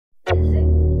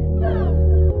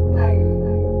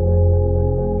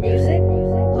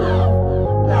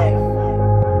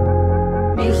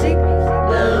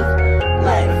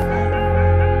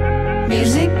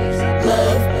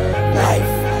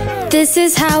This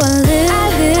is how I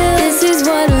live. This is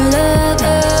what I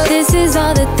love. This is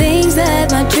all the things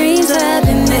that my dreams have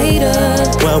been made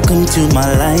of. Welcome to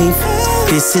my life.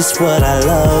 This is what I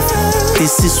love.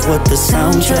 This is what the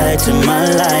soundtrack to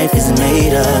my life is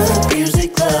made of.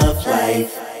 Music, love,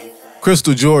 life.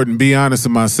 Christal Jordan, Be Honest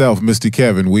with Myself, Mr.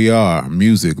 Kevin, we are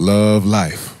Music, Love,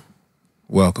 Life.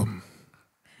 Welcome.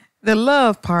 The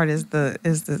love part is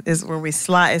where we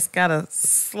slide. It's got to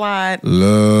slide.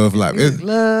 Love, life.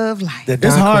 Love, life.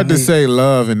 It's hard to say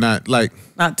love and not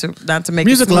to make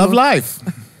music, it love, life.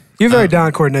 You're very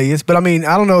Don Cornelius, but I mean,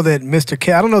 I don't know that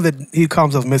I don't know that he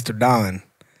calls himself Mr. Don.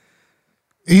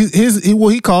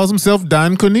 He calls himself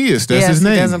Don Cornelius. That's his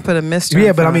name. He doesn't put a Mr.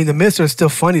 Yeah, but I mean, the Mr. is still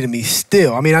funny to me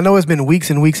still. I mean, I know it's been weeks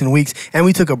and weeks and weeks, and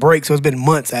we took a break, so it's been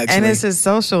months actually. And it's his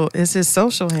social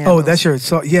handle. Oh, that's your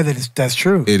yeah, that's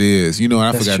true. It is. You know,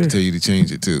 I forgot to tell you to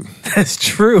change it too. That's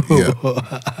true. Yeah.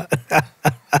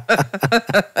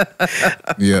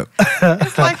 Yep.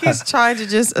 It's like he's trying to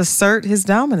just assert his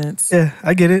dominance. Yeah,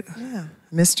 I get it. Yeah.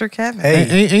 Mr. Kevin.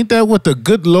 Hey. Ain't that what the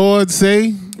good Lord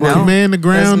say? No. Command the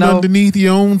ground underneath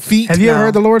your own feet. Have you ever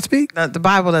heard the Lord speak? No, the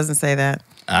Bible doesn't say that.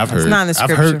 It's not in the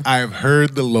scripture. I've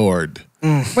heard the Lord.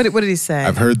 What did he say?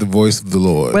 I've heard the voice of the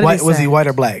Lord. Was he white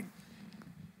or black?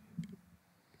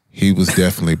 He was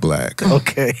definitely black.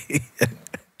 Okay.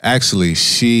 Actually,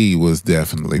 she was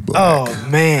definitely black. Oh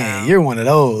man, you're one of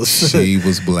those. She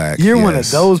was black. You're one of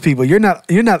those people. You're not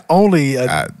only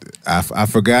I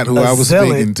forgot who I was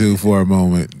speaking to for a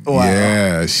moment. Wow.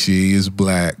 Yeah, she is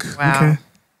black. Wow. Okay.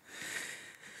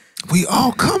 We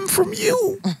all come from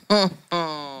you.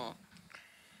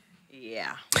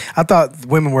 Yeah. I thought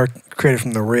women were created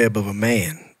from the rib of a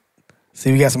man.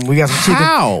 See, we got some chicken.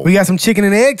 How? We got some chicken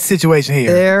and egg situation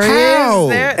here. There How?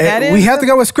 is. We have to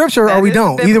go with scripture or we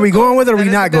don't. Either we going with it or we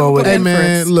not going with it. Hey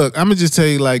man, look, I'm gonna just tell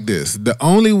you like this. The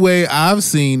only way I've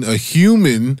seen a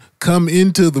human come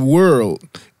into the world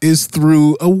is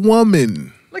through a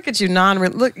woman. Look at you,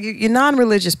 you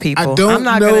non-religious people. I don't I'm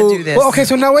not know. going to do this. Well, okay,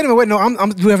 so now wait a minute. No,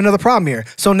 we have another problem here.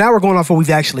 So now we're going off what we've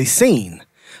actually seen.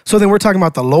 So then we're talking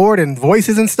about the Lord and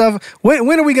voices and stuff. When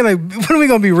are we gonna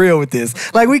be real with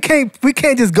this? Like we can't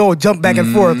just go jump back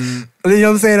and forth. You know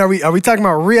what I'm saying? Are we talking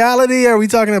about reality? Are we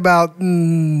talking about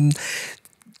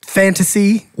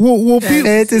fantasy? Well,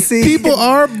 fantasy. People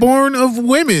are born of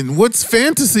women. What's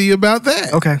fantasy about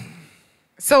that? Okay.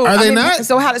 So are they not?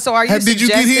 So are you? Did you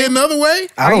get here another way?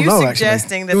 I don't know. Are you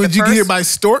suggesting that Did you get here by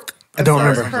stork? I don't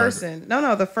remember.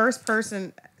 The first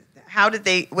person. How did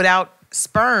they without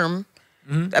sperm?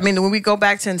 Mm-hmm. I mean, when we go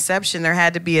back to inception, there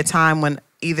had to be a time when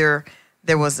either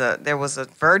there was a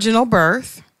virginal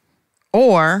birth,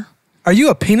 or are you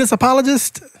a penis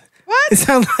apologist? What? It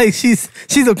sounds like she's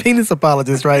a penis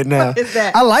apologist right now. What is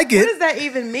that? I like it. What does that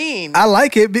even mean? I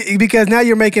like it because now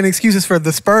you're making excuses for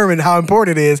the sperm and how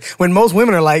important it is. When most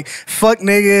women are like, "Fuck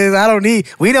niggas,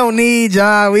 we don't need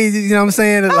y'all." You know what I'm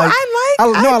saying? No, like,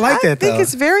 I like that. I think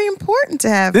it's very important to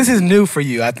have. This is new for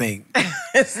you, I think.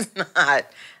 It's not.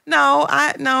 No,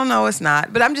 it's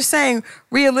not. But I'm just saying,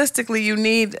 realistically, you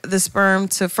need the sperm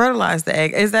to fertilize the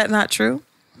egg. Is that not true?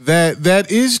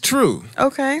 That is true.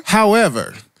 Okay.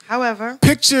 However,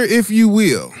 picture, if you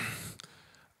will,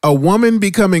 a woman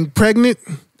becoming pregnant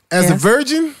as a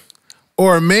virgin,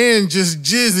 or a man just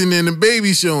jizzing and a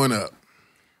baby showing up.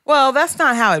 Well, that's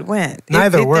not how it went.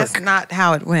 Neither work. That's not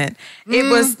how it went. It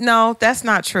was that's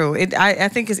not true. I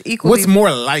think it's equally. What's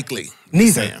more likely?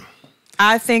 Neither. Sam?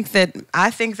 I think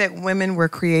that women were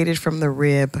created from the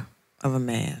rib of a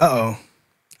man. Uh-oh.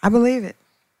 I believe it.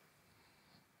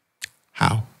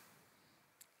 How?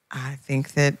 I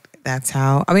think that's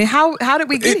how. I mean, how did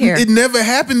we get here? It never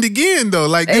happened again, though.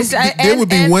 Like there would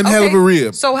be one hell of a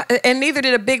rib. So, and neither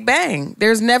did a Big Bang.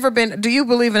 There's never been. Do you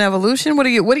believe in evolution?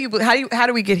 How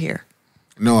do we get here?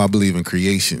 No, I believe in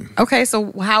creation. Okay,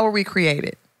 so how are we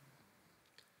created?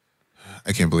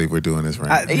 I can't believe we're doing this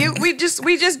right now. We just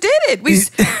did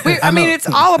it. I mean, it's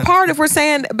all a part. If we're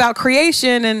saying about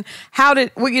creation and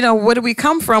where did we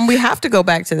come from? We have to go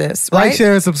back to this, right? Like,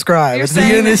 share, and subscribe. It's the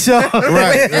beginning of the show.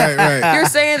 right. You're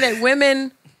saying that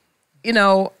women,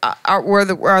 are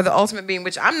the ultimate being,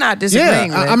 which I'm not disagreeing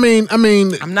with. I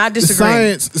mean, I'm not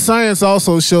disagreeing. Science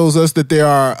also shows us that there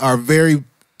are very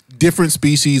different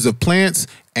species of plants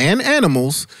and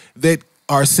animals that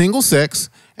are single sex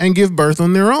and give birth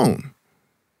on their own.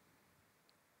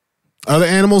 Other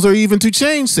animals are even to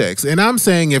change sex. And I'm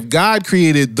saying if God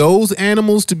created those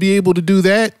animals to be able to do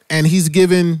that, and he's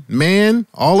given man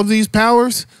all of these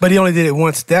powers. But he only did it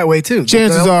once that way too.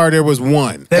 Chances are there was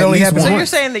one. That only happened So once. you're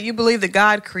saying that you believe that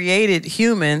God created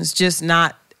humans, just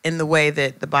not in the way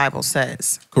that the Bible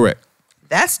says. Correct.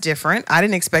 That's different. I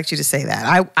didn't expect you to say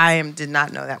that. Did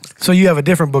not know that was. So you have a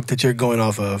different book that you're going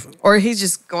off of, Or he's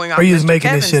just going off. or you just Mr. making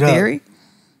Kevin's this shit theory. up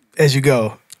as you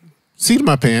go. Seat of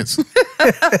my pants.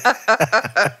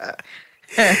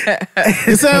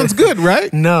 It sounds good,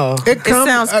 right? No, It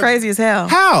sounds crazy as hell.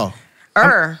 How?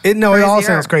 it all Crazier.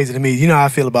 sounds crazy to me. You know how I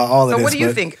feel about all of So this. what do you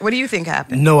but think? What do you think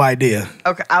happened? No idea.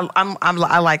 Okay, I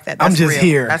like that. That's I'm just real.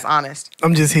 here. That's honest.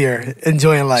 I'm just here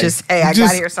enjoying life. Just hey, I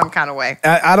got here some kind of way.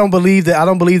 I don't believe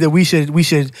that we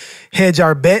should hedge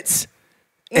our bets.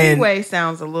 And Anyway,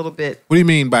 sounds a little bit. What do you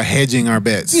mean by hedging our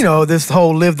bets? you know, this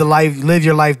whole live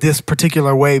your life this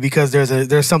particular way because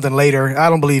there's something later. I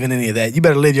don't believe in any of that. You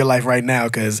better live your life right now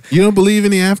because You don't believe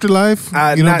in the afterlife?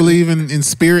 You don't believe in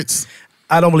spirits?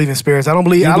 I don't believe in spirits. I don't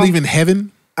believe. You don't I don't believe in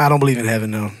heaven? I don't believe in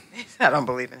heaven. No, I don't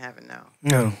believe in heaven. No,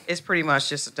 no. it's pretty much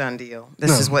just a done deal. No.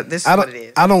 This is what it is.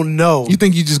 I don't know. You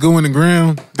think you just go in the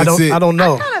ground? That's it. I don't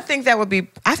know. I kind of think that would be.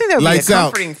 I think that would Lights be a out.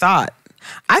 comforting thought.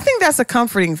 I think that's a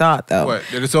comforting thought, though. What?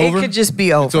 That it's over? It could just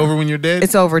be over. It's over when you're dead?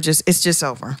 It's over. It's just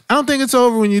over. I don't think it's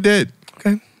over when you're dead.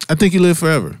 Okay. I think you live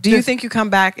forever. Do you think you come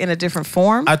back in a different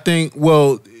form? I think,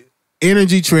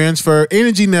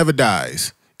 energy never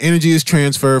dies. Energy is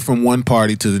transferred from one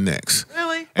party to the next.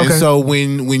 Really? And Okay. so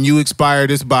when you expire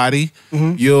this body,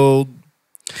 you'll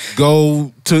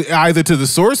go to either to the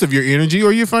source of your energy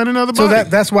or you find another So body.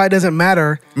 that's why it doesn't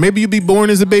matter. Maybe you'll be born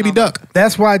as a baby duck.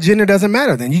 That's why gender doesn't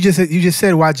matter. Then you just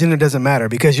said why gender doesn't matter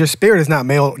because your spirit is not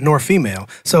male nor female.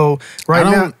 So right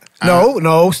now,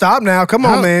 no, stop now. Come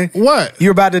on, man. What?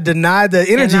 You're about to deny the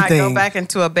energy and I thing. go back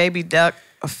into a baby duck,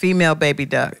 a female baby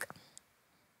duck.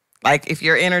 Like if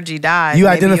your energy dies, You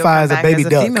maybe you'll identify come as a back baby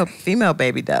duck. Female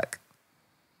baby duck.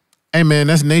 Hey, man,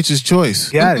 that's nature's choice.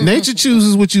 Got it. Nature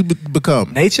chooses what you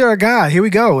become. Nature or God? Here we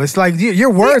go. It's like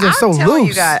your words are so I'm telling loose.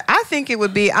 you guys, I think it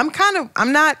would be. I'm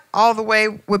not all the way.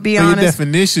 Would be But honest.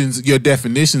 your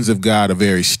definitions of God are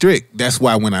very strict. That's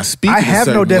why when I speak, I in a have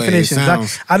no certain way, it definitions.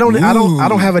 sounds, I don't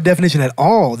Ooh. have a definition at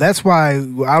all. That's why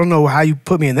I don't know how you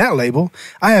put me in that label.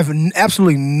 I have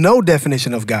absolutely no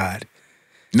definition of God.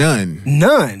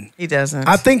 None. He doesn't.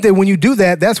 I think that when you do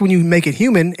that, that's when you make it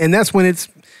human, and that's when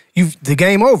the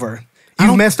game over.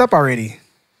 You've messed up already.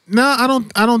 No, I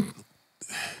don't.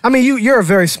 I mean, you're a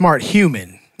very smart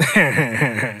human.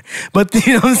 But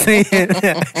you know what I'm saying?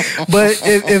 But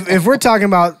if we're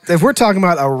talking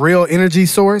about a real energy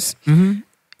source,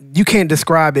 you can't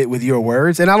describe it with your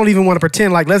words. And I don't even want to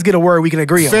pretend like let's get a word we can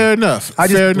agree on. Fair enough.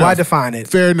 Why define it?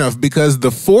 Fair enough, because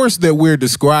the force that we're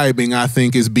describing, I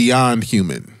think, is beyond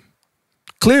human.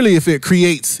 Clearly, if it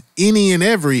creates any and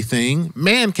everything,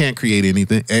 man can't create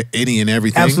anything, any and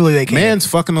everything. Absolutely they can. Man's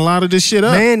fucking a lot of this shit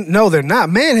up. Man, no, they're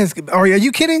not. Man has. Are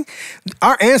you kidding?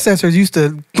 Our ancestors used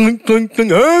to clink, clink,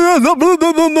 clink,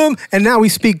 and now we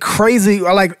speak crazy.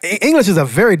 Like English is a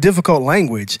very difficult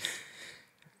language.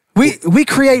 We can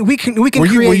Were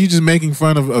create. you just making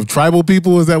fun of tribal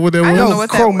people? Is that what that was? don't know No, what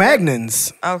that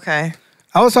Cro-Magnons. okay.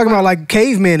 I was talking about like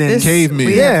cavemen and Cavemen.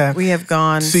 Yeah, We have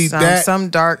gone See, some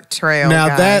dark trail. Now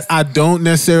guys. that I don't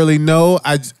necessarily know.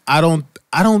 I don't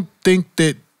think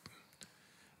that.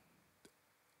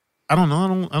 I don't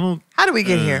know. I don't. How do we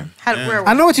get here? Where are we?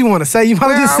 I know what you want to say. You want to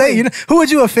Where just are say. we? You know, who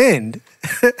would you offend?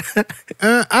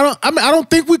 I don't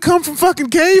think we come from fucking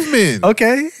cavemen.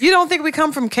 Okay. You don't think we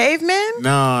come from cavemen? No.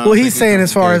 I Well, don't he's think we saying come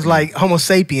as from far as cavemen. like Homo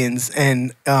sapiens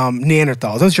and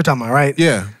Neanderthals. That's what you're talking about, right?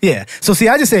 Yeah. Yeah. So see,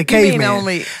 I just said You mean caveman.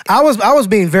 only- I was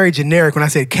being very generic when I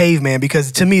said caveman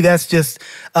because to me that's just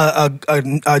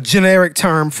a generic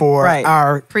term for Right.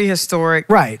 our Prehistoric.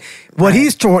 right. What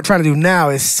he's trying to do now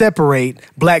is separate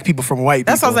black people from white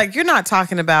That's what I people. was like. You're not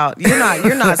talking about.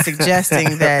 You're not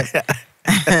suggesting that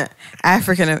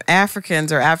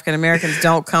Africans or African Americans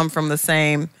don't come from the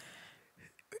same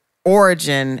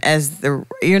origin as the.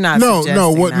 You're not. suggesting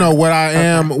that.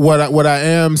 What I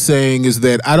am saying is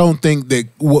that I don't think that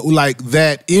like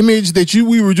that image that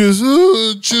we were just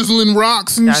chiseling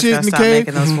rocks and Guys, shit gotta in the stop cave.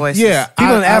 making those voices. Yeah,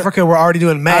 People in Africa were already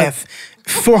doing math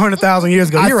 400,000 years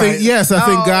ago. I You're think right. yes, I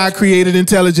think God created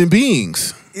intelligent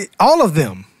beings. All of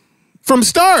them. From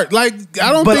start, like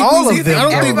I don't But think all we, of them, I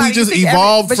don't though. think we Everybody- just you think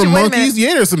evolved but from wait a monkeys. minute.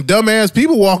 Yeah, there's some dumbass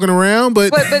people walking around,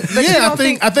 but, But you yeah, don't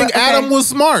think- I think but, okay. Adam was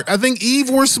smart. I think Eve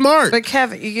were smart. But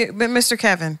Kevin, but Mr.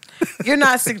 Kevin, you're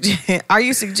not. Are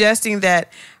you suggesting that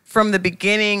from the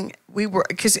beginning we were?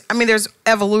 Because I mean, there's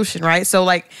evolution, right? So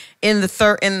like in the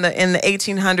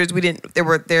 1800s, we didn't. There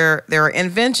were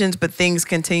inventions, but things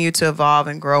continue to evolve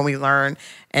and grow. And we learn,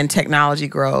 and technology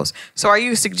grows. So are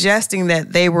you suggesting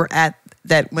that they were at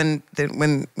that when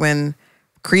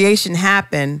creation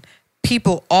happened,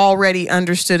 people already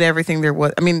understood everything there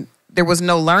was? I mean, there was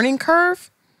no learning curve.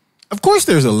 Of course,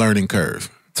 there's a learning curve.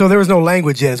 So there was no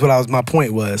language yet, is what my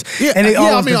point was. Yeah, and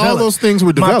I mean, all those things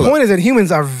were developed. My point is that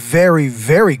humans are very,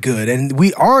 very good, and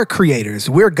we are creators.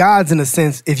 We're gods in a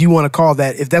sense, if you want to call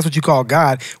that, if that's what you call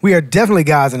God. We are definitely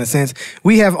gods in a sense.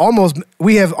 We have almost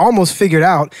figured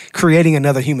out creating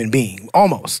another human being.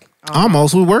 Almost.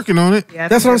 Almost. We're working on it. Yeah, I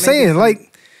That's think what I'm there may be saying. some-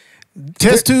 Like,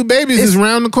 Test tube babies is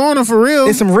around the corner for real.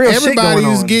 It's some real shit going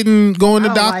Everybody's on. going to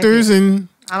I don't like doctors it. and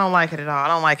I don't like it at all. I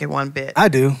don't like it one bit. I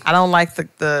do. I don't like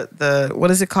the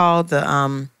what is it called?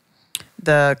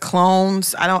 The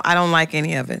clones. I don't like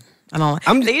any of it. I don't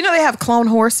like. You know they have clone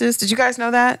horses. Did you guys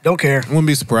know that? Don't care. wouldn't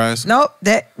be surprised. Nope.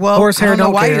 Horse I hair, don't know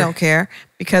don't why care. you don't care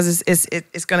because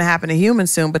it's going to happen to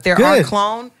humans soon. But there Good. are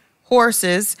clone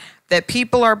horses that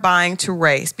people are buying to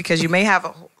race because you may have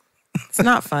a. It's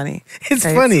not funny. It's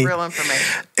funny. It's real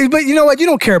information. But you know what? You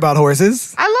don't care about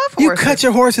horses. I love You horses. cut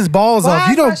your horse's balls off.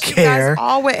 You don't must you care. guys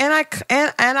always,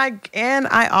 and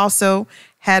I also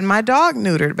had my dog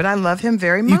neutered, but I love him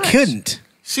very You much. couldn't.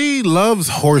 She loves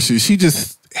horses. She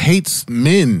just hates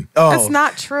men. Oh, That's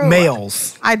not true.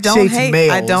 Males. I She don't hates hate.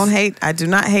 males. I do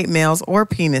not hate males or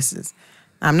penises.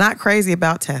 I'm not crazy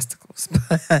about testicles,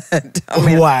 but I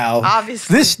mean, Wow.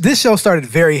 obviously. This show started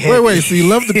very heavy. Wait. So you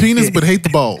love the penis but hate the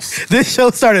balls? This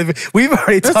show started. We've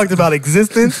already talked about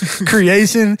existence,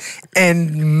 creation,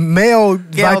 and male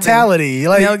vitality.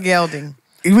 Like male gelding.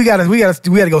 we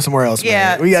gotta go somewhere else.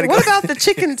 Yeah. man. We gotta So what go. about the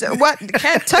chicken? What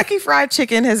Kentucky Fried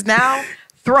Chicken has now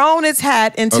thrown its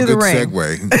hat into A the good ring.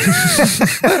 segue.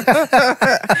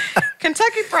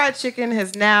 Kentucky Fried Chicken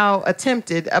has now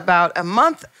attempted about a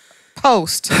month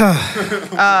post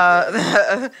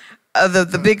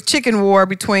the big chicken war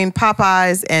between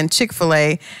Popeyes and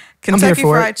Chick-fil-A. Kentucky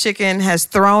for Fried it. Chicken has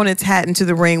thrown its hat into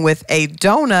the ring with a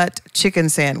donut chicken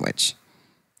sandwich.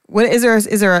 What is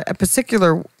there a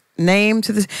particular name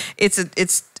to this?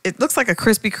 It looks like a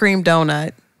Krispy Kreme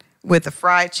donut with a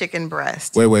fried chicken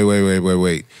breast.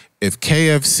 Wait. If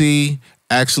KFC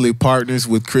actually partners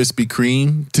with Krispy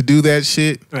Kreme to do that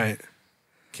shit, Right.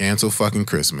 cancel fucking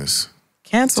Christmas.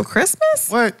 Cancel Christmas?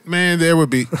 What? Man, there would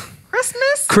be.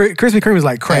 Christmas? Krispy Kreme is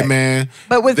like crack. Hey, man.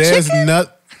 But with there's chicken?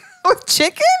 With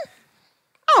chicken?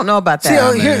 I don't know about See,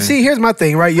 that. here's my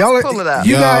thing, right? Y'all, pull it up.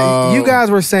 you guys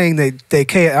were saying that I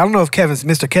don't know if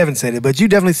Mr. Kevin said it, but you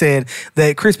definitely said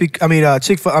that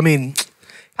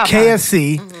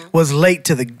KFC was late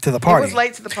to the party. It was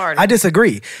late to the party. I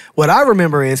disagree. What I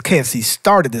remember is KFC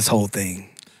started this whole thing.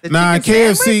 The Nah, chicken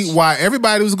KFC, sandwich? why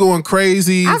everybody was going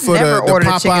crazy I've for never the ordered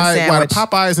a chicken Popeye, while the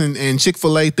sandwich. Popeyes and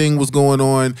Chick-fil-A thing was going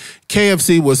on,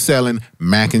 KFC was selling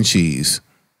mac and cheese.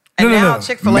 And No. now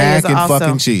Chick-fil-A Mac is and also.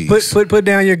 fucking cheese. Put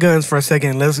down your guns for a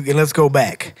second. Let's go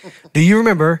back. Do you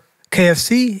remember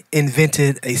KFC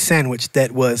invented a sandwich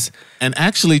that was And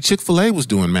actually, Chick-fil-A was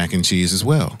doing mac and cheese as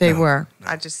well. They were.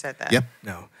 I just said that. Yep.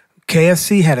 no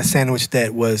KFC had a sandwich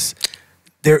that was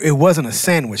there. It wasn't a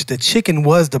sandwich. The chicken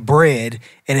was the bread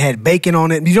and it had bacon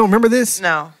on it. You don't remember this?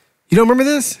 No, You don't remember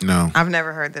this? No. I've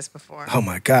never heard this before. Oh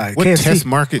my God! What test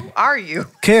market? Who are you?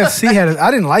 KFC had.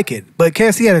 I didn't like it, but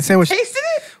KFC had a sandwich Tasted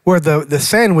it? where the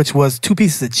sandwich was 2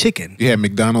 pieces of chicken. You had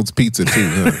McDonald's pizza too,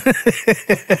 huh?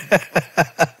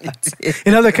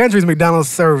 In other countries, McDonald's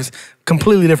serves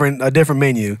a different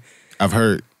menu. I've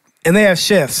heard. And they have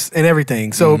chefs and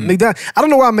everything. So I don't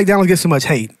know why McDonald's gets so much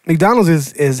hate.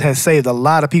 McDonald's has saved a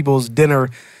lot of people's dinner. What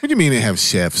do you mean they have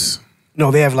chefs? No,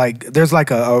 they have there's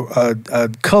a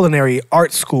culinary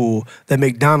art school that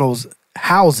McDonald's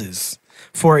houses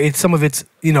for some of its,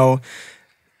 We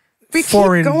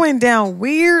foreign. keep going down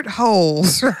weird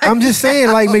holes. Right? I'm just saying,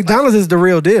 McDonald's is the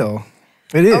real deal.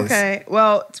 It is. Okay.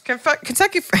 Well,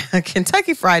 Kentucky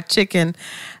Fried Chicken,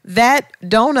 that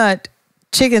donut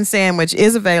chicken sandwich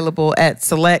is available at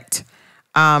select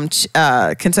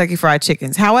Kentucky Fried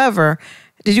Chickens. However,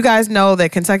 did you guys know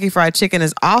that Kentucky Fried Chicken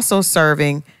is also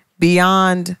serving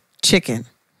Beyond Chicken?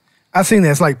 I've seen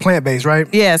that. It's like plant-based, right?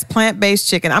 Yes, plant-based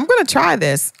chicken. I'm gonna try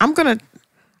this. I'm gonna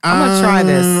try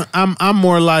this. I'm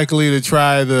more likely to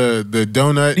try the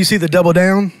donut. You see the double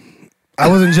down? I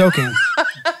wasn't joking.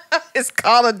 It's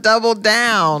called a double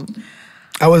down.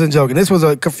 I wasn't joking. This was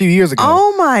a few years ago.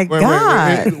 Oh my Wait,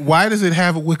 God. Why does it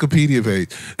have a Wikipedia page?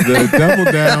 The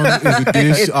Double Down is a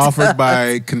dish offered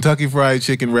by Kentucky Fried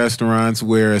Chicken restaurants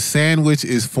where a sandwich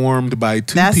is formed by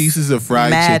two That's pieces of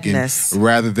fried madness. chicken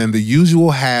rather than the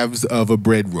usual halves of a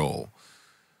bread roll.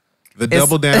 The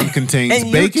Double Down contains and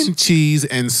you- bacon, cheese,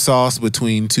 and sauce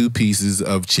between two pieces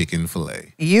of chicken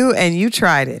fillet. You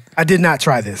tried it. I did not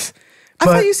try this. I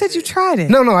thought you said you tried it.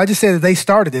 No, I just said that they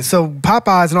started it. So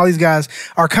Popeyes and all these guys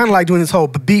are kind of like doing this whole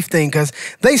beef thing because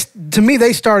to me,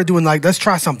 they started doing like, let's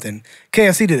try something.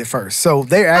 KFC did it first. So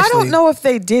they're actually... I don't know if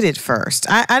they did it first.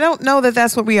 I don't know that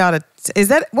that's what we ought to...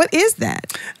 What is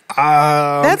that?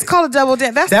 That's called a double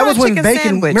dip. That was when bacon...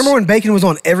 sandwich. Remember when bacon was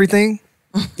on everything?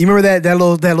 You remember that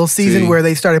little season where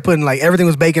they started putting like everything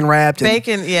was bacon wrapped?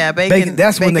 Bacon.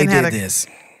 That's when they did this.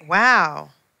 Wow.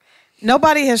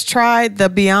 Nobody has tried the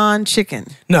Beyond Chicken.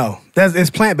 No, it's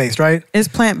plant-based, right? It's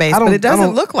plant-based, but it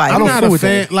doesn't look like it. I'm not a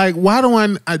fan. Like, why do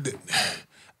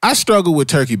I struggle with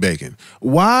turkey bacon.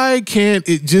 Why can't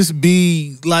it just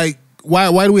be like, why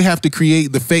do we have to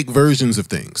create the fake versions of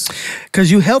things?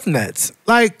 Because you health nuts.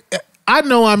 Like, I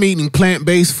know I'm eating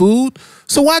plant-based food,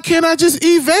 so why can't I just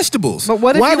eat vegetables? But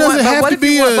what if why you does want, it have to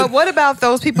be but what about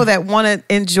those people that want to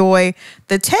enjoy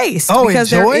the taste? Oh,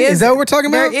 because enjoy? Is that what we're talking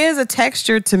about? There is a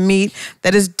texture to meat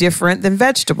that is different than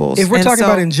vegetables. If we're talking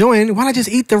about enjoying, why not just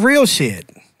eat the real shit?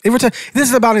 This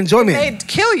is about enjoyment. They'd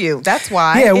kill you. That's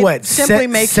why. Yeah, what? Simply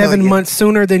make 7 months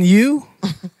sooner than you?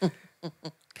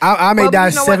 I may die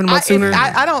 7 months sooner.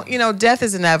 I don't. Death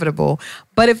is inevitable.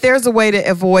 But if there's a way to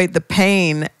avoid the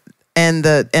pain and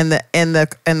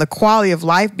the quality of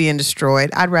life being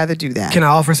destroyed, I'd rather do that. Can I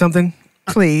offer something?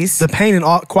 Please. The pain and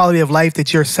quality of life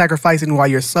that you're sacrificing while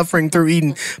you're suffering through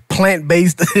eating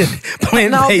plant-based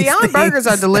No, Beyond Burgers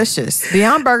are delicious.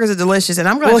 Beyond Burgers are delicious, and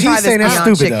I'm going to try this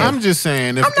Beyond Chicken. I'm just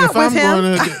saying, if I'm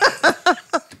going to...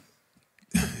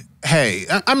 Hey,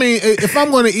 I mean, if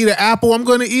I'm going to eat an apple, I'm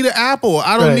going to eat an apple.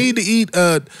 I don't need to eat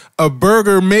a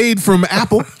burger made from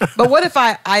apple. But what if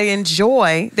I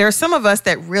enjoy? There are some of us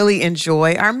that really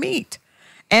enjoy our meat,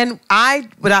 and I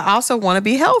also want to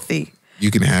be healthy. You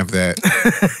can have that.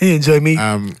 You enjoy meat?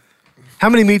 How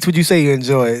many meats would you say you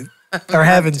enjoy or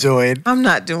have enjoyed? I'm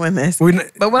not doing this.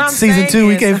 But what I'm season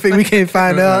saying 2, we can't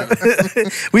find out.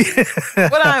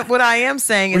 What I am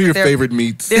saying what is are your favorite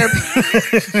meats? There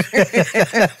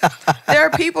are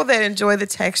people that enjoy the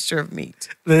texture of meat.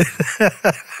 Why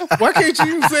can't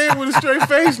you even say it with a straight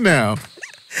face now?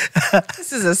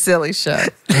 This is a silly show.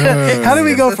 How do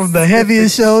we go from the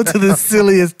heaviest show to the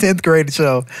silliest 10th grade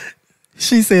show?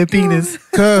 She said penis.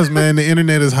 Cause man, the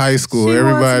internet is high school.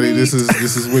 Everybody, this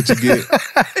is what you get.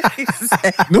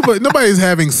 Nobody's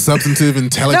having substantive,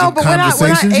 intelligent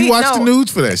conversations. You watch the news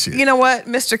for that shit. You know what,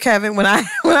 Mr. Kevin? When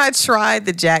I tried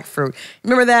the jackfruit,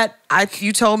 remember that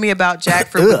you told me about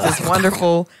jackfruit with this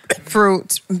wonderful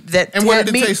fruit that. And what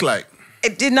did it taste like?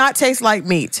 It did not taste like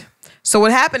meat. So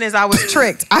what happened is I was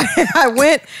tricked. I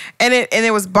went and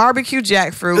it was barbecue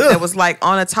jackfruit that was like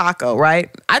on a taco, right?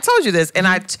 I told you this, and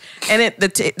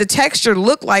the texture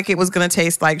looked like it was gonna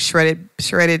taste like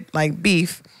shredded like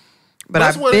beef, but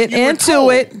I bit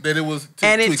into it, that it was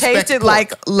and it tasted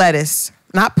like lettuce,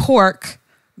 not pork,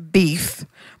 beef.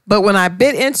 But when I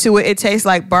bit into it, it tastes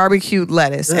like barbecued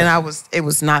lettuce, and it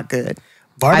was not good.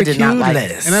 Barbecued I did not like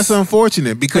lettuce, it. And that's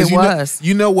unfortunate because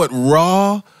you know what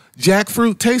raw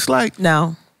jackfruit tastes like?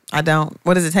 No, I don't.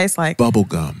 What does it taste like?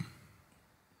 Bubblegum.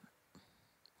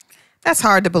 That's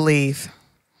hard to believe.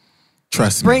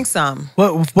 Trust me. Bring some.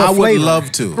 What I flavor? would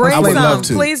love to. Bring I would some. love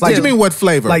to. Please What do. do you mean what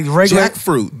flavor? Like regular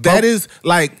jackfruit. That is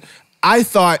like, I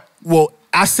thought, well,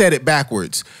 I said it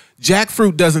backwards.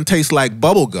 Jackfruit doesn't taste like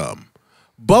bubblegum.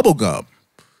 Bubblegum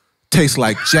tastes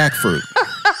like jackfruit.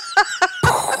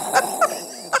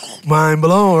 Mind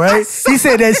blown, right? He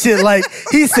said that shit like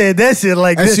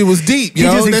That shit was deep,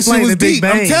 yo. just That shit explained was the Big deep.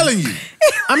 Bang. I'm telling you.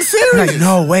 I'm serious. Like,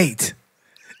 no, wait.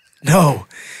 No.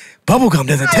 Bubblegum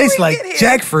doesn't taste like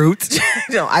jackfruit.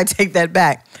 No, I take that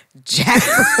back.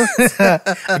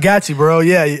 Jackfruit. I got you, bro.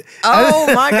 Yeah.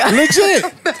 Oh my God. Legit.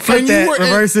 Flip that,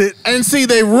 reverse it. And see,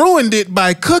 they ruined it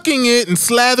by cooking it and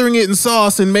slathering it in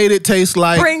sauce and made it taste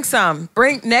like... Bring some.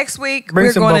 Next week, Bring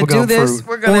we're some going to do bubblegum this. fruit.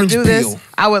 We're going Orange to do this. peel.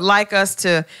 I would like us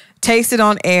to taste it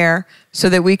on air so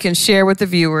that we can share with the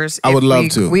viewers. I would love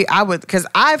to. I would, because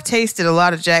I've tasted a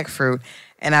lot of jackfruit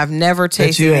and I've never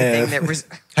tasted you anything have. that was...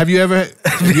 Have you ever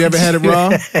had it raw?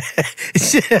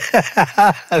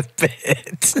 I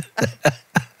bet.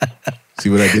 See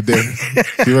what I did there?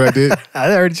 See what I did?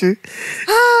 I heard you.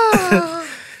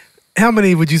 How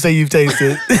many would you say you've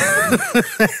tasted?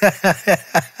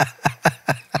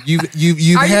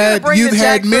 You've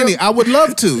had many. I would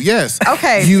love to. Yes.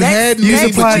 Okay, You had you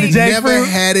many, supplied but you the never jackfruit?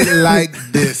 had it like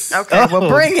this. Okay, well,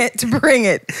 bring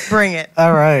it.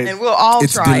 All right. And we'll all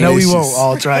It's try No, it. we delicious. won't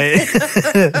all try it.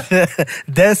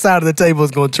 That side of the table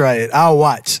is going to try it. I'll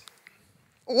watch.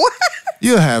 What?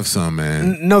 You'll have some,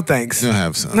 man. No thanks. You'll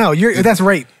have some. No, that's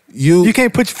rape. You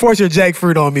can't force your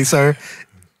jackfruit on me, sir.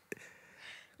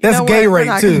 That's You know gay what? We're rape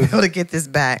not gonna too. be able to get this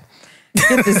back.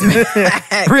 Get this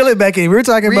back. Reel it back in. We're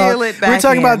talking about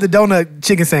the donut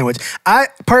chicken sandwich. I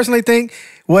personally think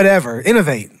whatever,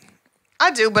 innovate. I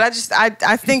do, but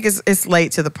I think it's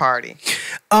late to the party.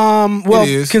 Well,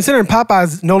 considering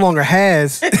Popeyes no longer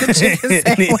has the chicken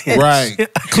sandwich. Right.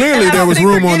 Clearly there was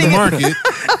room on the market.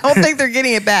 I don't think they're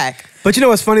getting it back. But you know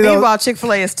what's funny though? Meanwhile,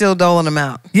 Chick-fil-A is still doling them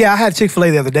out. Yeah, I had Chick-fil-A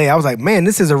the other day. I was like, man,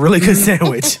 this is a really good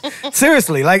sandwich.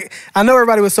 Seriously. Like, I know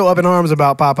everybody was so up in arms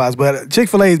about Popeyes, but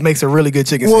Chick-fil-A makes a really good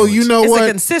chicken sandwich. Well, you know It's what? a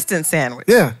consistent sandwich.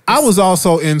 Yeah. I was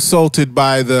also insulted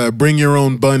by the bring your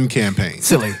own bun campaign.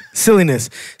 Silliness.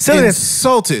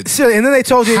 Insulted. Silly. And then they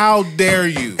told you. How dare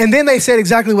you? And then they said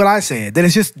exactly what I said, that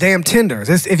it's just damn tenders.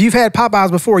 If you've had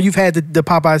Popeyes before, you've had the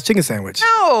Popeyes chicken sandwich.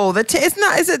 No, it's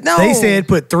not. Is it? No. They said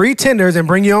put 3 tenders and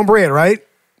bring your own bread, right?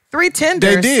 3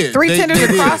 tenders. They did. Three tenders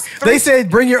across. They said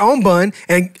bring your own bun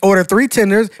and order 3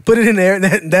 tenders, put it in there.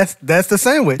 That's the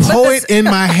sandwich. Point in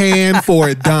my hand for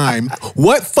a dime.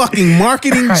 What fucking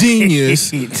marketing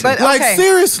genius? But, like, okay.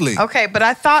 seriously. Okay, but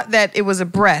I thought that it was a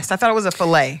breast. I thought it was a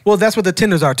fillet. Well, that's what the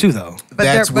tenders are too, though. But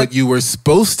That's what you were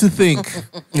supposed to think.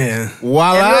 Yeah.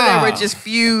 Voila. And really they were just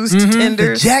fused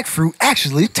tenders. The jackfruit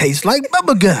actually tastes like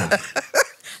bubblegum.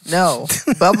 No,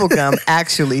 bubblegum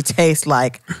actually tastes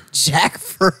like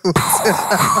jackfruit.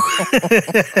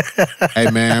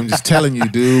 Hey, man, I'm just telling you,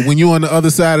 dude. When you're on the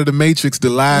other side of the matrix, the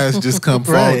lies just come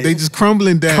fall. Right. They just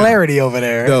crumbling down. Clarity over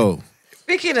there. Yo,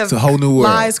 Speaking of it's a whole new world.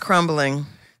 lies crumbling,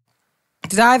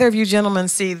 did either of you gentlemen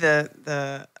see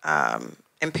the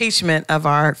impeachment of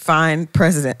our fine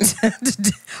president?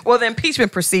 Well, the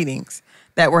impeachment proceedings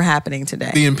that were happening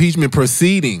today. The impeachment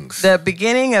proceedings. The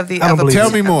beginning of the. I don't believe Tell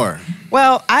it. me more.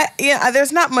 Well,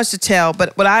 there's not much to tell,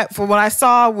 but what I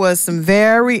saw was some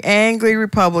very angry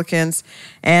Republicans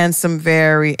and some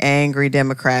very angry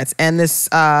Democrats, and this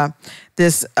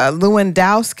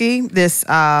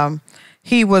Lewandowski,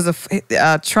 he was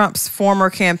Trump's former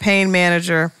campaign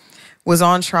manager, was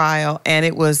on trial, and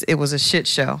it was a shit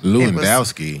show.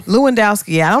 Lewandowski.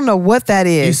 Yeah, I don't know what that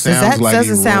is. sounds That like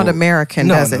doesn't he sound rolled. American,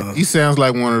 No, does no. it? He sounds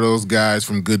like one of those guys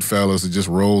from Goodfellas that just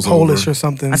rolls Polish over. or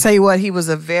something. I tell you what, he was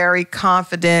a very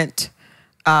confident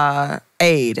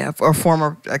aide or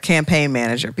former campaign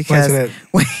manager, because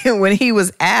when he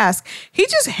was asked, he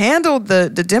just handled the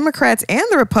Democrats and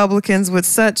the Republicans with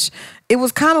such. It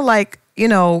was kind of like,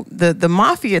 the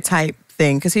mafia type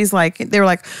thing, because they were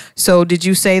like, so did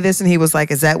you say this? And he was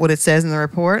like, is that what it says in the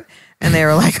report? And they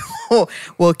were like, oh,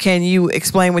 well, can you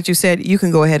explain what you said? You can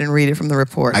go ahead and read it from the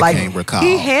report. I can't recall.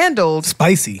 He handled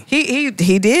Spicy. He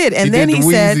did, and then did he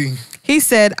the said. wheezy. He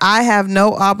said, I have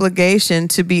no obligation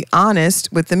to be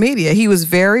honest with the media. He was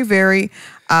very, very...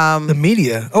 The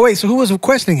media. Oh, wait, so who was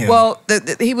questioning him? Well,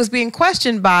 he was being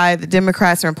questioned by the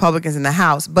Democrats and Republicans in the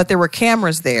House, but there were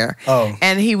cameras there. Oh.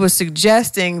 And he was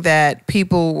suggesting that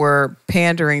people were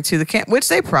pandering to the which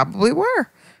they probably were.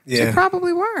 Yeah. They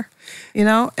probably were.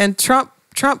 And Trump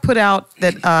put out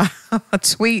that a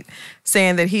tweet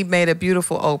saying that he made a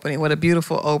beautiful opening. What a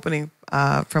beautiful opening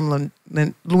from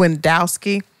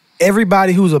Lewandowski.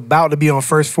 Everybody who's about to be on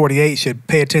First 48 should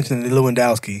pay attention to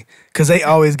Lewandowski, because they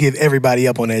always give everybody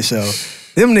up on that show.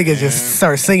 Them niggas just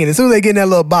start singing as soon as they get in that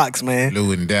little box, man.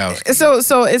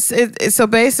 Lewandowski. So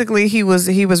basically he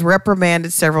was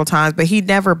reprimanded several times, but he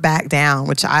never backed down,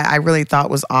 which I really thought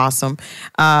was awesome.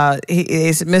 He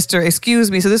is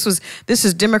excuse me. So this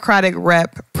is Democratic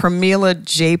Rep Pramila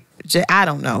J. I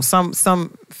don't know,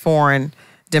 some foreign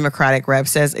Democratic rep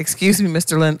says, excuse me,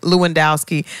 Mr.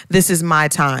 Lewandowski, this is my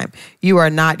time. You are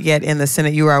not yet in the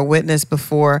Senate. You are a witness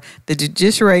before the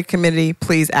Judiciary Committee.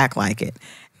 Please act like it.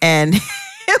 And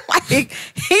he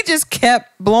just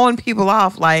kept blowing people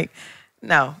off like,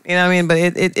 no, you know what I mean? But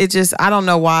it just, I don't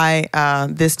know why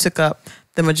this took up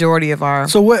the majority of our...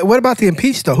 So what about the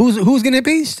impeached, though? Who's getting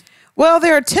impeached? Well,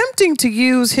 they're attempting to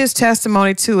use his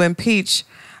testimony to impeach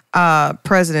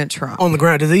President Trump. On the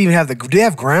ground. Do they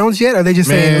have grounds yet? Or are they just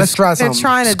saying, let's try They're something?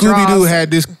 trying to Scooby-Doo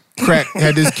had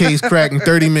this case cracked in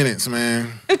 30 minutes,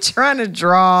 man. They're trying to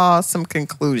draw some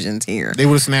conclusions here. They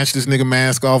would have snatched this nigga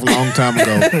mask off a long time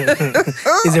ago.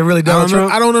 Is it really Donald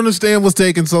Trump? I don't understand what's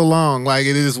taking so long. Like,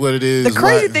 it is what it is. The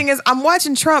crazy thing is, I'm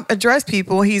watching Trump address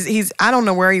people. He's I don't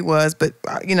know where he was, but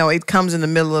it comes in the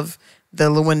middle of the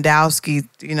Lewandowski,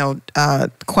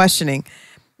 questioning.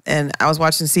 And I was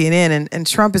watching CNN, and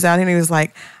Trump is out here, and he was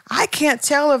like, I can't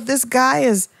tell if this guy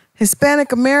is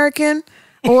Hispanic American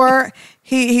or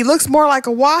he looks more like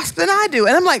a wasp than I do.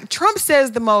 And I'm like, Trump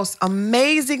says the most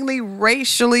amazingly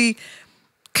racially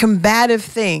combative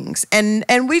things. And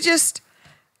we just,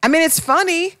 I mean, it's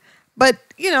funny, but,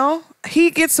 he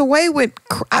gets away with,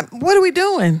 what are we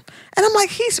doing? And I'm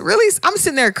like, I'm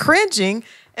sitting there cringing.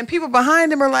 And people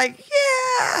behind him are like,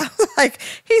 yeah. Like,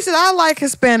 he said, I like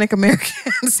Hispanic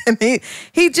Americans. And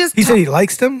he said he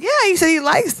likes them? Yeah, he said he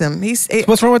likes them.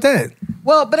 What's wrong with that?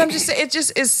 Well, but I'm just saying, it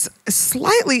just is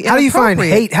slightly inappropriate. How do you find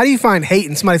hate? How do you find hate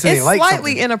in somebody saying they like something? It's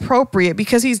slightly inappropriate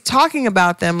because he's talking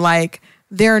about them like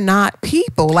they're not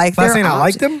people. Like by they're saying I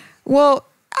like them? Well,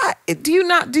 do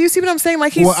you see what I'm saying?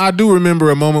 Like Well, I do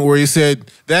remember a moment where he said,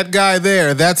 that guy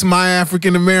there, that's my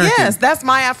African American. Yes, that's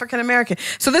my African American.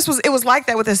 So it was like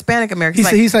that with Hispanic Americans.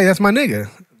 He's saying, that's my nigga.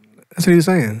 That's what he was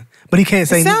saying. But he can't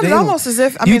say. It sounded almost as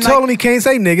if you told him he can't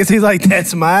say niggas. He's like,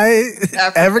 that's my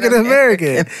African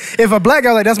American. If a black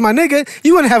guy like that's my nigga,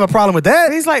 you wouldn't have a problem with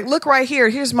that. He's like, look right here.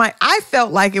 I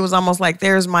felt like it was almost like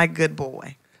there's my good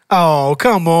boy. Oh,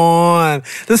 come on.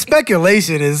 The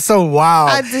speculation is so wild.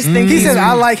 I just think he said,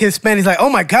 I like Hispanic. He's like, oh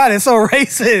my God, it's so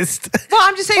racist. Well,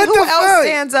 I'm just saying, who else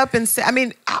stands up and say, I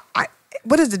mean,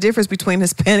 what is the difference between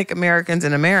Hispanic Americans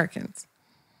and Americans?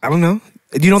 I don't know.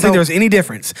 You don't think there's any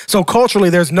difference? So culturally,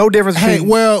 there's no difference. Hey,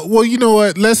 well, you know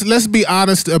what? Let's be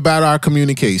honest about our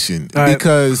communication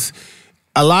because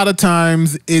a lot of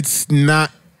times it's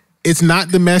not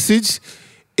the message.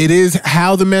 It is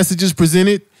how the message is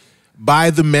presented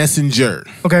by the messenger.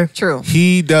 Okay. True.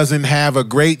 He doesn't have a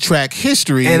great track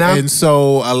history, and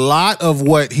so a lot of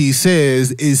what he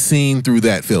says is seen through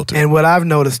that filter. And what I've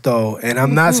noticed, though, and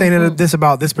I'm not saying this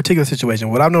about this particular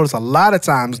situation, what I've noticed a lot of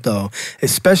times, though,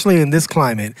 especially in this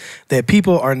climate, that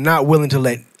people are not willing to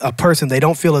let a person they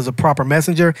don't feel is a proper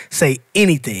messenger say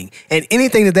anything. And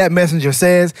anything that messenger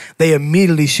says, they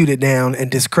immediately shoot it down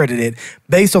and discredit it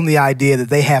based on the idea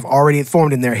that they have already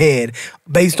formed in their head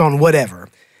based on whatever.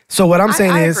 So what I'm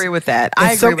saying is, I agree with that.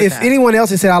 If anyone else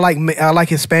had said I like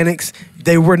Hispanics,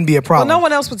 they wouldn't be a problem. Well, no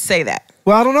one else would say that.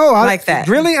 Well, I don't know. Like that.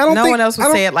 Really? No one else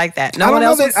would say it like that. No one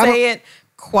else would say it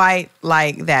quite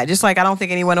like that. Just like I don't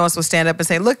think anyone else would stand up and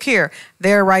say, "Look here,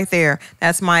 they're right there.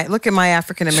 Look at my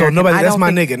African American." So that's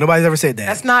my nigga. Nobody's ever said that.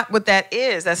 That's not what that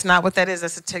is. That's not what that is.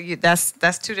 That's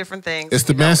two different things. It's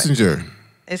the messenger.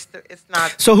 It's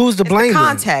not. So who's to blame? It's the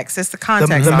context. It's the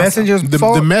context. The messenger's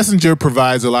fault? The messenger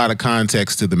provides a lot of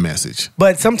context to the message.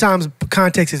 But sometimes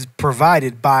context is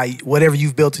provided by whatever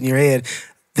you've built in your head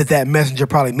that messenger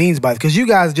probably means by it. Because you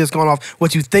guys just gone off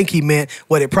what you think he meant,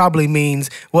 what it probably means,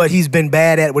 what he's been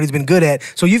bad at, what he's been good at.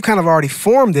 So you've kind of already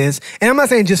formed this. And I'm not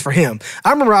saying just for him. I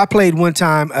remember I played one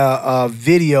time a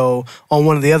video on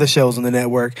one of the other shows on the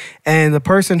network, and the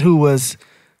person who was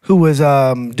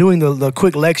doing the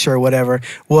quick lecture or whatever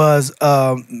was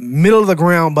middle of the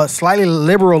ground but slightly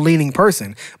liberal leaning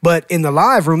person. But in the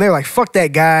live room, they were like, "Fuck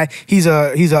that guy. He's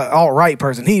a alt-right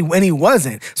person." He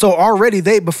wasn't. So already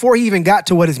before he even got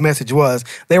to what his message was,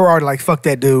 they were already like, "Fuck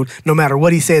that dude. No matter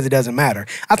what he says, it doesn't matter."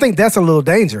 I think that's a little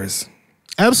dangerous.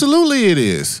 Absolutely, it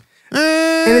is.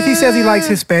 And if he says he likes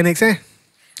Hispanics,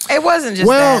 it wasn't just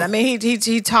that. I mean,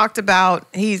 he talked about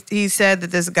he said that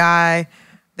this guy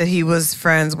that he was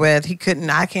friends with,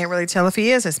 I can't really tell if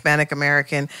he is Hispanic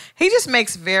American. He just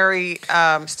makes very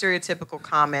stereotypical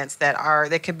comments that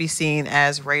could be seen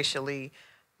as racially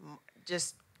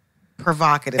just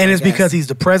provocative. And it's because he's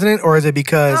the president, or is it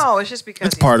because... No, it's just because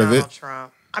it's part of Donald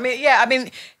Trump.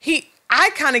 I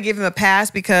kind of give him a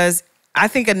pass because I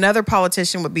think another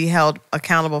politician would be held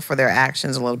accountable for their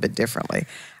actions a little bit differently.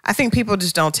 I think people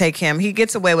just don't take him. He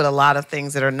gets away with a lot of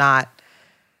things that are not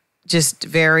just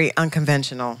very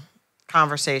unconventional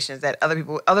conversations that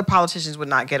other politicians would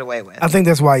not get away with. I think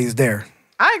that's why he's there.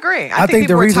 I agree. I think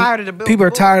people are tired of people are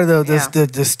tired of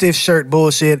the stiff shirt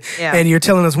bullshit, and you're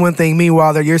telling us one thing,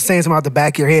 meanwhile you're saying something out the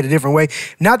back of your head a different way.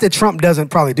 Not that Trump doesn't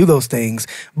probably do those things,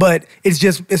 but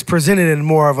it's presented in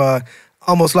more of a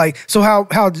almost like, so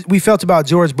how we felt about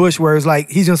George Bush, where it's like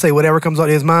he's gonna say whatever comes out of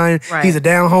his mind. Right. He's a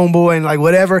down homeboy and like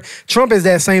whatever. Trump is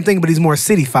that same thing, but he's more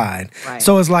cityfied. Right.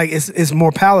 So it's like it's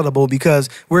more palatable because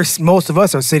most of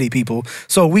us are city people,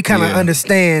 so we kind of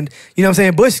understand. You know what I'm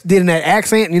saying? Bush did in that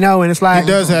accent, and it's like he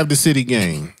does have the city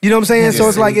gang. You know what I'm saying? So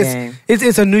it's like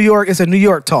it's a New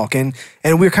York talk, and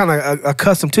we're kind of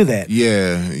accustomed to that.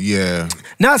 Yeah.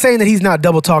 Not saying that he's not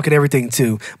double talking everything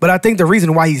too, but I think the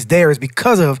reason why he's there is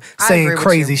because of saying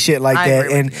crazy shit like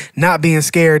that and not being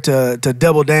scared to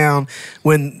double down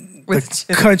when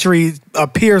the country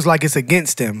appears like it's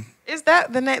against him. Is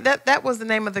that the name? That was the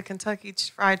name of the Kentucky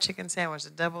Fried Chicken sandwich,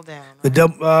 the Double Down.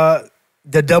 Right?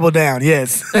 The Double Down,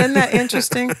 yes. Isn't that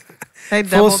interesting? They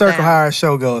full circle down. How our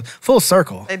show goes. Full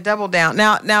circle. They double down.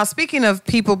 Now speaking of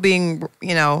people being,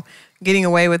 getting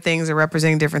away with things or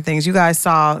representing different things, you guys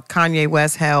saw Kanye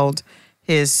West held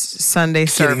his Sunday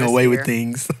service. Getting away with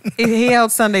things. he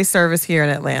held Sunday service here in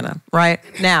Atlanta, right?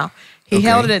 Now, he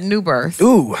held it at New Birth.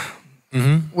 Ooh.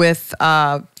 With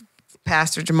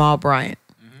Pastor Jamal Bryant.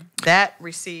 that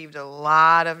received a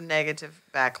lot of negative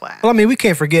backlash. Well, I mean, we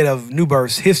can't forget of New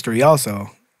Birth's history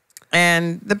also.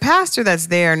 And the pastor that's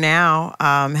there now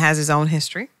has his own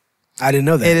history. I didn't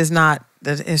know that. It is not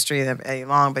the history of a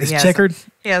long, but It's checkered?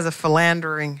 He has a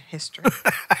philandering history.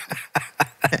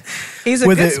 He's a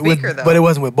good speaker, though. But it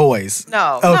wasn't with boys.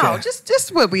 No,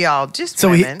 just what we all, just so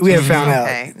women. we haven't found out.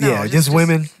 Okay. No, Yeah, just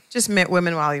women. Just met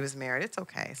women while he was married. It's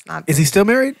okay. It's not. Is he still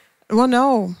married? Well,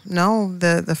 no.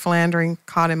 The philandering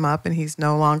caught him up, and he's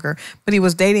no longer. But he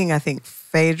was dating, I think,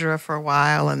 Phaedra for a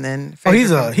while, and then.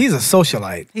 Phaedra he's a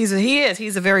socialite. He's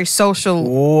a very social.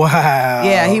 Wow.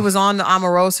 Yeah, he was on the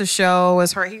Omarosa show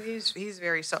as her. He's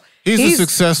very so. He's a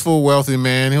successful, wealthy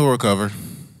man. He'll recover.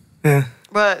 Yeah.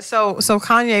 But so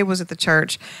Kanye was at the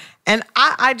church, and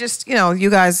I just, you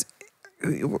guys,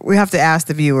 we have to ask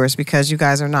the viewers because you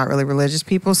guys are not really religious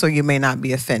people, so you may not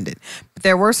be offended. But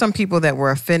there were some people that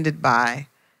were offended by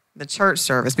the church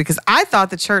service because I thought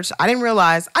the church, I didn't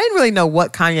really know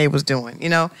what Kanye was doing.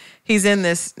 He's in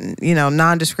this,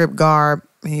 nondescript garb.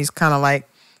 He's kind of like,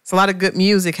 it's a lot of good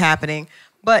music happening,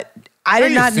 but I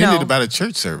did not know. Offended about a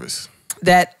church service.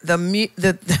 That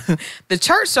the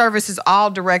church service is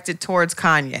all directed towards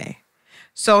Kanye.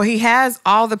 So he has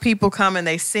all the people come and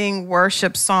they sing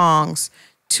worship songs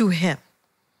to him.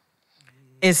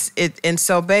 And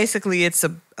so basically it's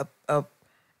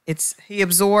he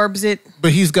absorbs it.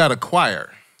 But he's got a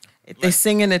choir. They're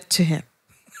singing it to him.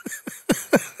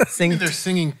 They're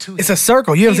singing to him. It's a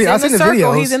circle. You haven't seen? I've seen the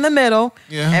videos. He's in the middle.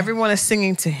 Yeah. Everyone is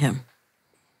singing to him.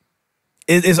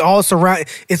 It's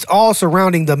all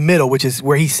surrounding the middle, which is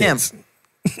where he sits.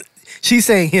 She's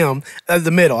saying him as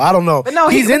the middle. I don't know. But no,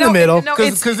 he's in the middle.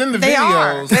 Because in the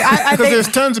videos, because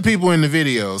there's tons of people in the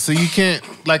videos, so you can't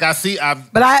like I seen I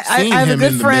have a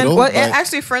good friend. Middle, well,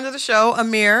 actually, a friend of the show,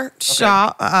 Amir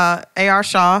Shaw, A.R.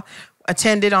 Shaw,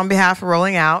 attended on behalf of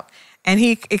Rolling Out, and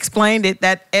he explained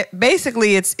that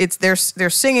basically it's they're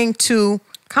singing to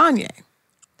Kanye.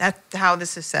 That's how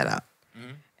this is set up.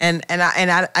 And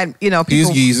I people, he's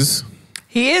Jesus.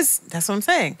 He is. That's what I'm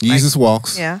saying. Jesus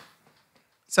walks. Yeah.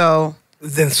 So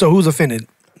who's offended?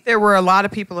 There were a lot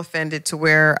of people offended to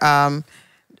where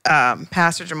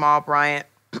Pastor Jamal Bryant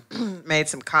made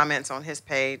some comments on his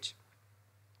page.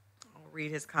 I'll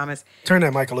read his comments. Turn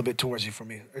that mic a little bit towards you for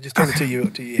me, or just turn it to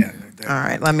you. Yeah. Like that. All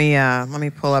right. Let me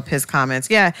pull up his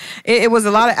comments. Yeah, it was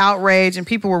a lot of outrage, and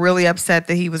people were really upset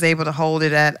that he was able to hold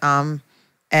it at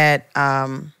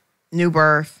New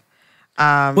Birth.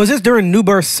 Was this during New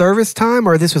Birth service time,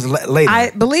 or this was later?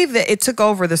 I believe that it took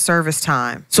over the service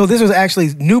time. So this was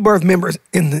actually New Birth members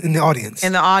in the audience.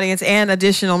 In the audience and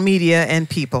additional media and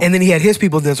people. And then he had his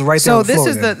people that's right there on the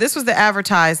floor. So this was the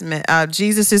advertisement.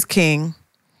 Jesus is King,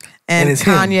 and it's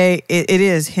Kanye. It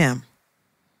is him.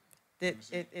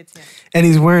 It's him. And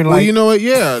he's wearing like. Well, you know what?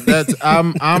 Yeah, that's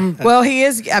I'm. Well, he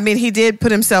is. I mean, he did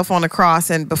put himself on the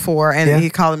cross and he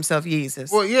called himself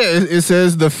Jesus. Well, yeah, it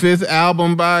says the 5th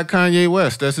album by Kanye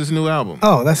West. That's his new album.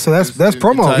 Oh, that's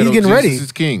promo. He's getting ready. Jesus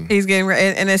is King. He's getting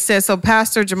ready, and it says so.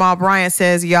 Pastor Jamal Bryant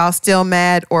says, "Y'all still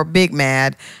mad or big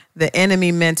mad? The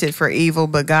enemy meant it for evil,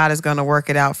 but God is going to work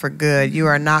it out for good. You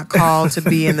are not called to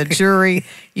be in the jury.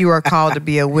 You are called to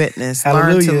be a witness.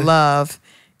 Hallelujah. Learn to love.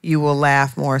 You will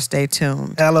laugh more. Stay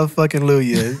tuned."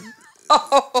 Hallelujah.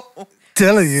 Oh,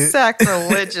 telling you.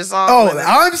 Sacrilegious.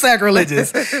 I'm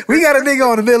sacrilegious. We got a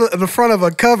nigga in the front of a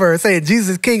cover saying Jesus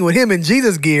is King with him in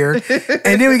Jesus gear.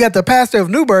 And then we got the pastor of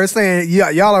New Birth saying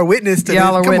y'all are witness to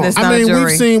y'all this. Are witness, I mean,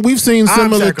 jury. we've seen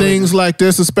similar things like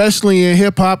this, especially in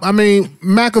hip hop. I mean,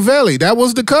 Machiavelli, that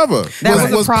was the cover.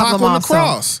 That was a problem Pac on also. The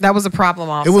cross. That was a problem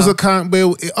also. It was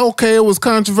it was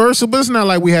controversial, but it's not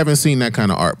like we haven't seen that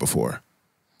kind of art before.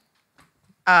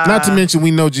 Not to mention,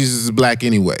 we know Jesus is black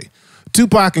anyway.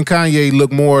 Tupac and Kanye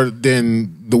look more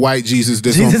than the white Jesus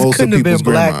that's on most of people's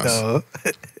grandmas.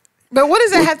 But what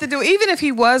does that have to do? Even if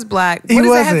he was black, what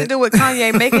does that have to do with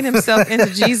Kanye making himself into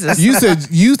Jesus? You said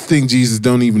you think Jesus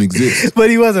don't even exist, but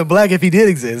he wasn't black if he did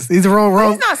exist. He's wrong.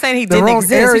 He's not saying he didn't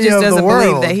exist. He just doesn't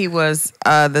believe that he was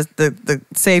the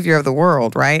savior of the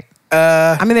world, right?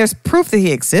 I mean, there's proof that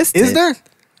he existed. Is there?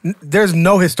 There's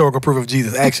no historical proof of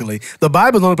Jesus, actually. The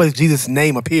Bible is the only place Jesus'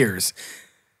 name appears.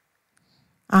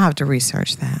 I'll have to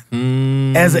research that.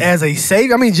 As a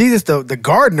savior. I mean, Jesus, the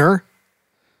gardener.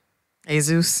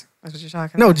 Jesus. That's what you're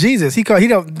talking about? No, about? Jesus. Have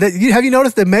you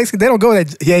noticed that Mexicans, they don't go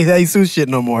that Jesus shit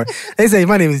no more. They say,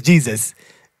 my name is Jesus.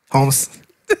 Holmes.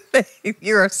 You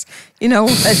know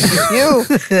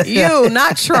what? You,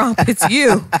 not Trump. It's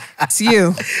you. It's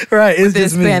you. Right. It's With the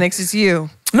just Hispanics, it's you.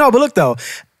 No, but look though.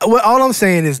 All I'm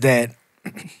saying is that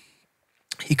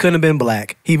he couldn't have been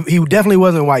black. He definitely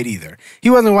wasn't white either. He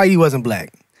wasn't white. He wasn't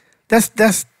black.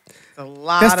 That's A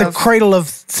lot That's the cradle of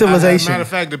civilization. Matter of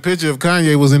fact, the picture of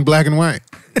Kanye was in black and white.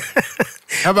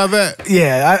 How about that?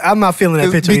 Yeah, I'm not feeling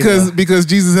that picture because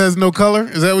Jesus has no color.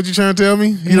 Is that what you're trying to tell me?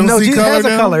 You don't no, see Jesus color has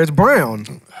now? a color. It's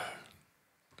brown.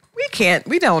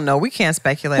 We don't know. We can't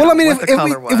speculate. Well, I mean, what the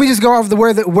color was. if we just go off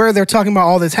where they're talking about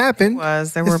all this happened,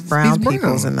 there were brown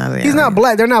peoples in that area. He's not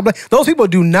black. They're not black. Those people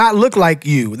do not look like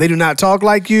you. They do not talk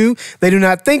like you. They do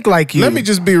not think like you. Let me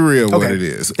just be real what it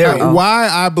is. Why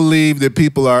I believe that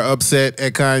people are upset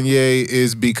at Kanye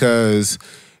is because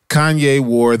Kanye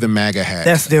wore the MAGA hat.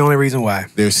 That's the only reason why.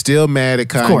 They're still mad at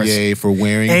Kanye for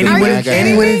wearing the MAGA hat. And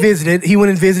he went and visited. He went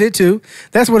and visited too.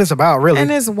 That's what it's about, really. And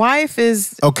his wife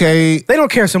is... Okay. They don't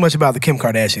care so much about the Kim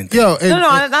Kardashian thing.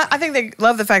 I think they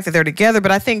love the fact that they're together,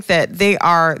 but I think that they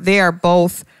are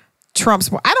both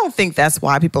Trump's... I don't think that's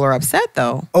why people are upset,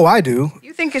 though. Oh, I do.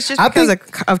 You think it's just because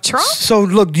of Trump? So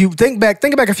look, you think back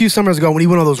a few summers ago when he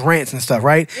went on those rants and stuff,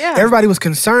 right? Yeah. Everybody was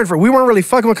concerned we weren't really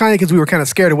fucking with Kanye because we were kind of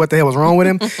scared of what the hell was wrong with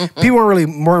him. People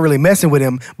weren't really messing with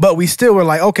him, but we still were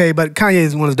like, okay, but Kanye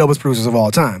is one of the dopest producers of all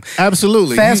time.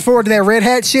 Absolutely. Fast forward to that Red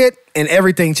Hat shit, and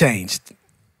everything changed.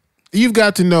 You've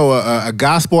got to know a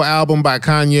gospel album by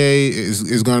Kanye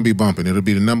is going to be bumping. It'll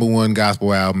be the #1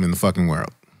 gospel album in the fucking world.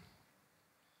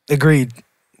 Agreed.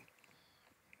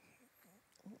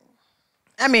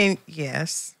 I mean,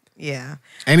 yes. Yeah.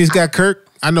 And he's got Kirk.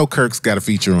 I know Kirk's got a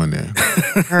feature on there.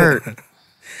 Hurt.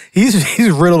 He's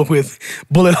riddled with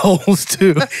bullet holes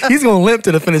too. He's gonna limp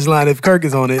to the finish line if Kirk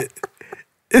is on it.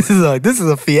 This is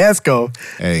a fiasco.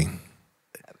 Hey.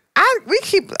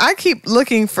 I keep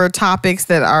looking for topics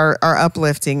that are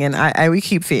uplifting, and we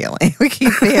keep failing. We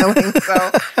keep failing. So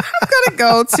I'm gonna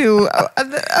go to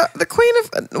the queen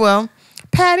of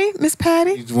Ms.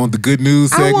 Patti. You want the good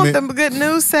news segment? I want the good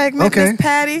news segment. Okay. Ms.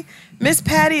 Patti. Ms.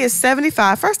 Patti is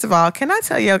 75. First of all, can I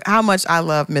tell you how much I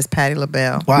love Ms. Patti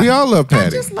LaBelle? Why? We all love Patti. I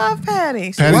just love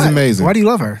Patti. Patti's amazing. Why do you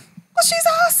love her? Well, she's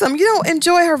awesome. You don't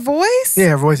enjoy her voice? Yeah,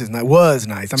 her voice was nice.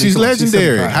 I mean, she's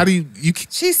legendary. She's How do you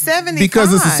She's 75.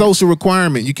 because it's a social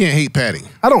requirement. You can't hate Patti.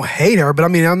 I don't hate her, but I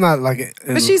mean, I'm not like.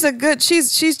 But she's a good.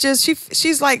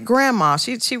 She's like grandma.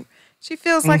 She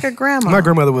feels like a grandma. My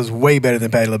grandmother was way better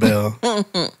than Patti LaBelle.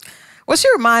 Well, she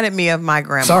reminded me of my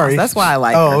grandma. Sorry. That's why I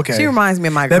like her. Okay. She reminds me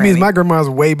of my That granny. means my grandma's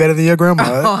way better than your grandma.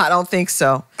 Oh, I don't think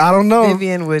so. I don't know.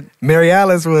 Vivian would. Mary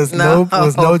Alice was no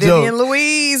joke. Vivian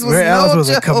Louise was Mary Alice was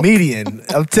joke. a comedian.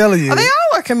 I'm telling you. Oh, they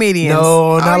all are comedians.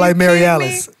 No, not Are like you Mary kidding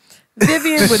Alice. me?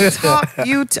 Vivian would talk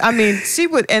you. She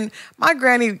would, and my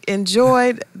granny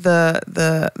enjoyed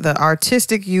the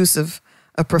artistic use of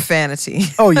profanity.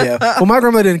 Oh yeah. Well, my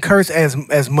grandmother didn't curse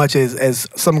as much as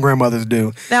some grandmothers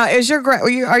do. Now,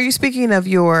 are you speaking of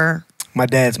your? My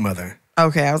dad's mother.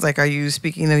 Okay, I was like, are you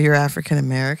speaking of your African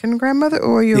American grandmother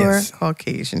or your Yes.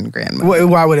 Caucasian grandmother?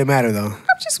 Why would it matter though?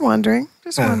 I'm just wondering.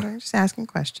 Just asking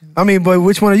questions. I mean, but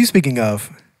which one are you speaking of?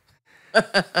 I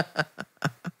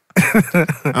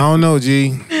don't know,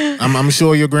 G. I'm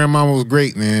sure your grandmama was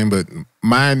great, man, but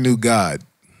mine knew God.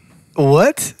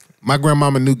 What? My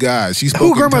grandmama knew God. She spoke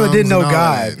Whose in grandmother tongues didn't know and all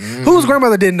God? that. Mm. Whose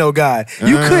grandmother didn't know God?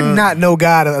 You could not know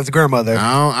God as a grandmother.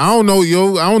 I don't know,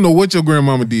 I don't know what your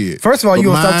grandmama did. First of all, you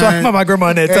gonna stop talking about my grandma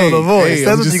in that tone of voice. Hey,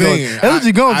 That's I'm what just you saying. going. That's what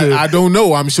you gonna do. I don't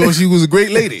know. I'm sure she was a great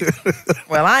lady.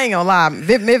 Well, I ain't gonna lie.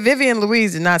 Vivian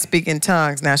Louise did not speak in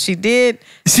tongues. Now she did.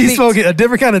 She spoke a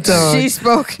different kind of tongue. She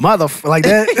spoke. Like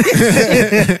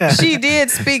that. She did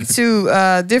speak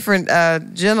to different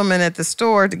gentlemen at the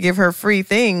store to give her free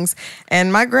things,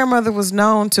 and my grandmother was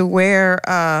known to wear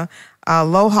a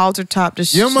low halter top.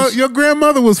 Your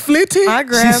grandmother was flitty? My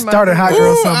grandmother. She started hot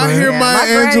girl Ooh, summer. I hear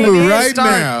Maya Angelou right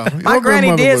now. My Your granny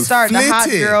grandmother did was start the hot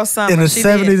flitty. girl summer. In the She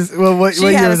did. 70s. Well, what She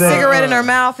year had a was that? cigarette in her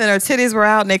mouth and her titties were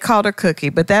out, and they called her Cookie.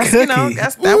 But that's Cookie.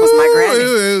 that was my granny.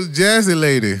 It was jazzy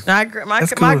lady. My cool.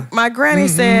 my granny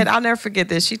said, I'll never forget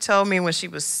this. She told me when she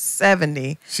was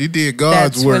 70. She did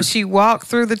God's That's work. when she walked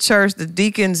through the church, the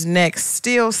deacon's neck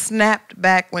still snapped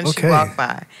back when she Okay. walked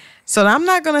by. So I'm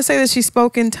not going to say that she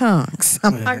spoke in tongues.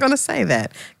 I'm not going to say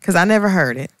that because I never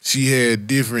heard it. She had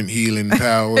different healing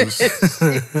powers.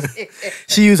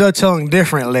 She used her tongue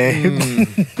differently.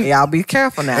 Y'all be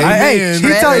careful now. Amen. She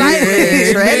Tread told you-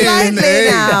 lightly. Tread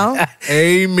lightly now.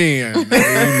 Amen.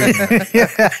 Amen.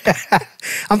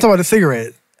 I'm talking about the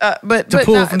cigarette. But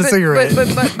pull from the cigarette.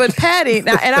 But Patti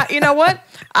now, and you know what?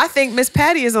 I think Miss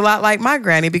Patti is a lot like my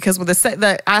granny because with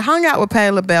I hung out with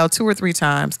Patti LaBelle 2 or 3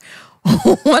 times.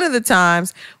 One of the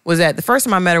times was the first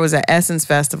time I met her was at Essence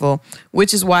Festival,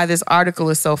 which is why this article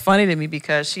is so funny to me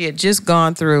because she had just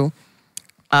gone through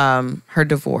her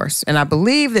divorce, and I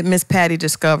believe that Miss Patti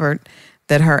discovered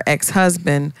that her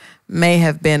ex-husband may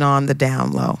have been on the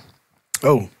down low.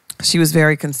 Oh. she was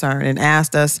very concerned and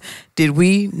asked us, did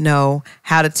we know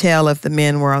how to tell if the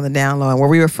men were on the down low and were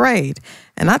we afraid?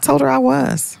 And I told her I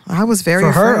was. I was very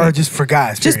afraid. For her or just for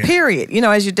guys? Just period. You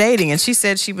know, as you're dating. And she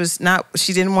said she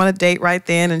didn't want to date right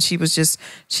then, and she just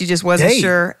wasn't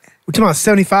sure. We're talking about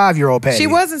 75-year-old Patty. She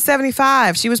wasn't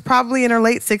 75. She was probably in her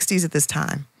late 60s at this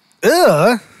time.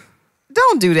 Ugh.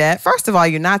 Don't do that. First of all,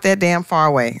 you're not that damn far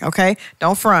away, okay?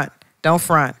 Don't front.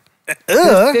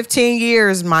 Ugh. 15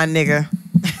 years, my nigga.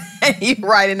 You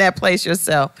right in that place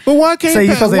yourself. But why can't Say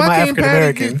you're supposed to be my Patty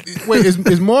African-American. Wait,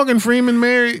 is Morgan Freeman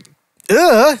married?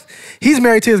 He's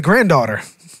married to his granddaughter.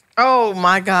 Oh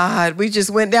my God. We just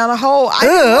went down a hole. I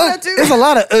didn't want to do There's a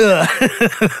lot of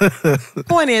The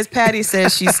point is, Patty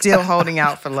says she's still holding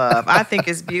out for love. I think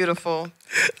it's beautiful.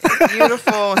 It's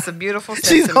beautiful. It's a beautiful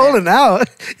sentiment. She's holding out.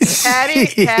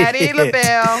 Patti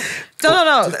LaBelle.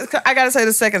 No. I got to say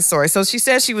the second story. So she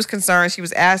said she was concerned. She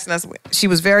was asking us. She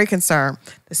was very concerned.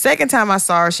 The second time I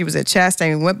saw her, she was at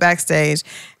Chastain. We went backstage,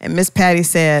 and Miss Patty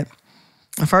said,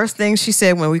 the first thing she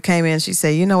said when we came in, she said,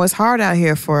 you know, it's hard out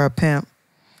here for a pimp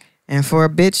and for a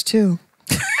bitch, too.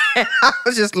 And I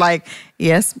was just like,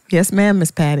 yes, ma'am, Miss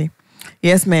Patty.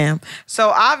 Yes, ma'am. So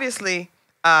obviously,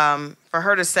 for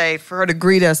her to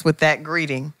greet us with that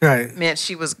greeting, right, meant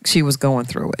she was going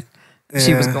through it. Yeah.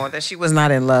 She was going there. She was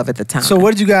not in love at the time. So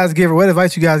what did you guys give her? What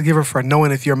advice you guys give her for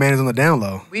knowing if your man is on the down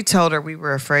low? We told her we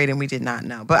were afraid and we did not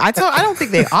know. But I don't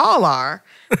think they all are.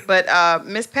 But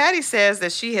Miss Patty says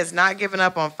that she has not given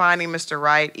up on finding Mr.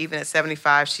 Right. Even at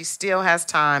 75, she still has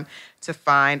time to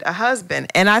find a husband.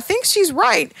 And I think she's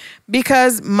right,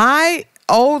 because my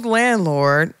old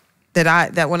landlord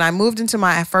that when I moved into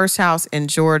my first house in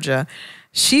Georgia,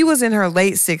 she was in her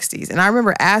late 60s. And I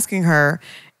remember asking her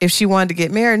if she wanted to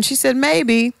get married. And she said,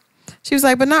 maybe. She was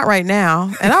like, but not right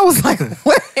now. And I was like,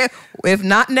 if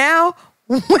not now,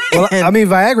 when? Well, I mean,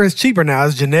 Viagra is cheaper now.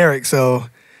 It's generic, so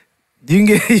you can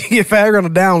get Viagra on the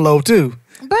down low, too.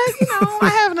 But, I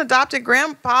have an adopted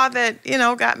grandpa that,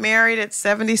 got married at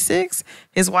 76.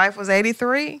 His wife was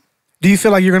 83. Do you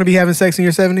feel like you're going to be having sex in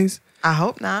your 70s? I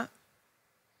hope not.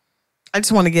 I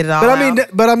just want to get it all out.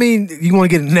 But I mean, you want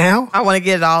to get it now? I want to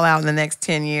get it all out in the next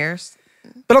 10 years.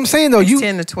 But I'm saying, though,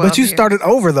 10 to 12 but you years. started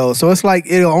over, though. So it's like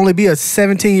it'll only be a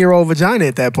 17-year-old vagina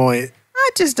at that point. I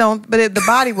just don't. But the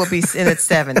body will be in its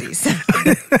 70s.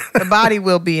 The body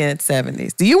will be in its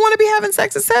 70s. Do you want to be having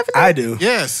sex at 70? I do.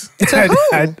 Yes. To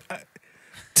who?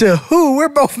 To who? We're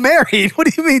both married. What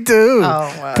do you mean to who?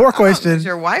 Oh, well, Poor question. Does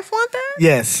your wife want that?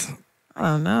 Yes. I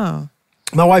don't know.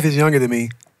 My wife is younger than me.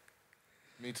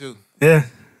 Me too. Yeah.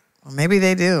 Well, maybe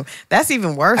they do. That's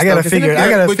even worse. I gotta figure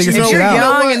some shit out.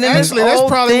 Young and then actually, that's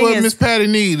probably what is- Miss Patty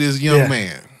need is a young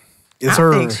man. It's I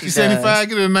her. think She's 75,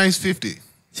 get her a nice 50.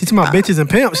 She's talking about bitches and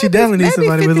pimps. She definitely needs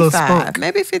somebody with a little spunk.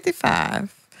 Maybe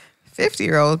 55.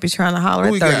 50-year-olds be trying to holler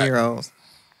at 30-year-olds.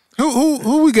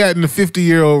 Who we got in the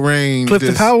 50-year-old range?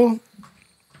 Clifton Powell?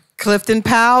 Clifton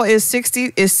Powell is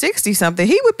 60 something.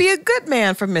 He would be a good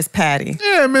man for Miss Patty.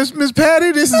 Yeah, Miss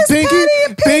Patty. This is Pinky. Patty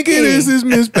and Pinky. This is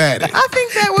Miss Patty. I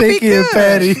think that would Pinky be good. and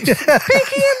Patty.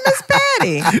 Pinky and Miss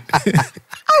Patty.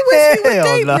 I wish he would Hell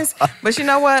date no. Miss. But you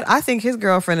know what? I think his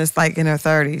girlfriend is like in her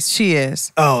 30s. She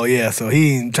is. Oh, yeah. So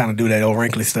he ain't trying to do that old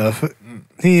wrinkly stuff.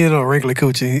 He ain't no wrinkly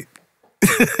coochie.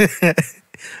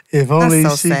 If only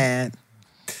That's so she... sad.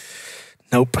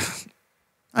 Nope.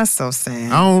 That's so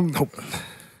sad. I don't.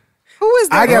 Who is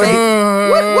that?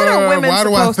 What are women Why do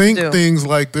supposed I think to do? things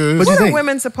like this? What What you are think?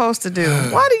 women supposed to do?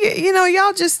 Why do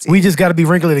y'all just... We just got to be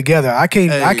wrinkly together. I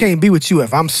Hey. can't be with you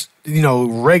if I'm,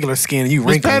 regular skin and you Miss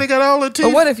wrinkly. Patty got all the teeth.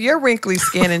 But what if you're wrinkly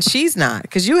skin and she's not?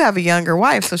 Because you have a younger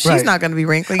wife, so she's Right. not going to be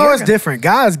wrinkly. Oh, You're it's gonna- different.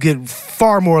 Guys get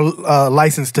far more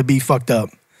license to be fucked up.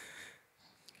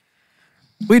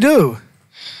 We do.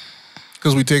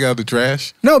 Because we take out the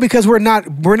trash. No, because we're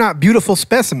not beautiful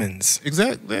specimens.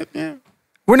 Exactly. Yeah.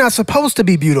 We're not supposed to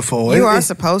be beautiful. You are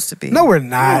supposed to be. No, we're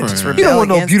not. Just You don't want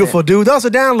no rebel beautiful against dudes. Those are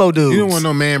down low dudes. You don't want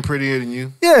no man prettier than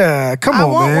you. Yeah, come I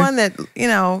on, want man. one that,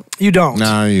 You don't.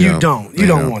 Nah, you You don't. You You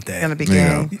don't don't. want that. going to be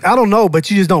Yeah. gay. I don't know, but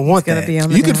you just don't want Going that. to be on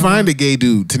the You could down. find a gay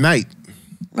dude tonight.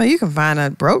 Well, you can find a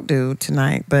broke dude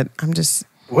tonight, but I'm just...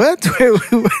 What?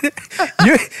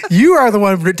 you are the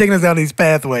one taking us down these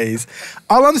pathways.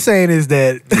 All I'm saying is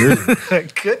that.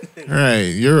 Goodness.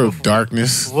 Right. You're of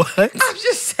darkness. What? I'm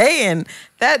just saying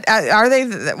that... Are they...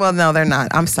 Well, no, they're not.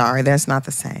 I'm sorry. That's not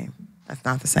the same. That's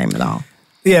not the same at all.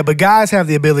 Yeah, but guys have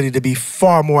the ability to be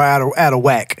far more out of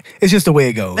whack. It's just the way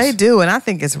it goes. They do, and I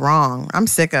think it's wrong. I'm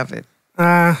sick of it.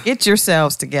 Get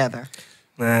yourselves together.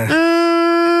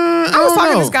 I was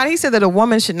talking to this guy. He said that a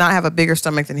woman should not have a bigger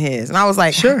stomach than his. And I was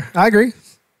like, Sure, I agree.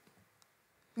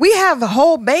 we have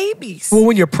whole babies. Well,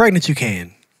 when you're pregnant, you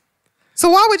can. So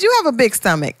why would you have a big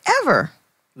stomach ever?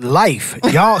 Life,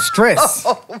 y'all stress.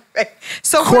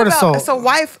 So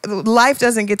Cortisol. life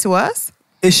doesn't get to us?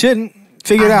 It shouldn't.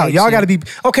 Figure it out. Y'all got to be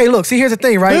okay. Look, see, here's the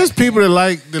thing, right? There's people that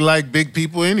like big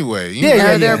people anyway.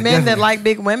 Are there men that like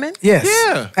big women? Yes.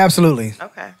 Yeah. Absolutely.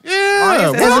 Okay.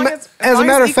 Yeah. As a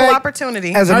matter of fact,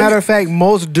 opportunity. As a matter of fact,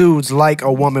 most dudes like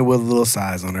a woman with a little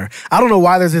size on her. I don't know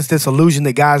why there's this illusion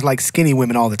that guys like skinny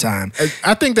women all the time.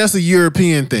 I think that's a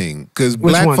European thing because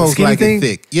black one? The folks skinny like thing? it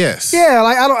thick. Yes. Yeah,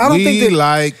 like I don't think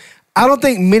that. I don't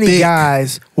think many thick.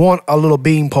 guys want a little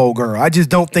beanpole girl. I just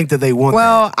don't think that they want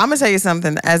that. I'm going to tell you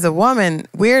something. As a woman,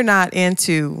 we're not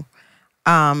into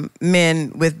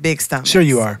men with big stomachs. Sure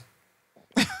you are.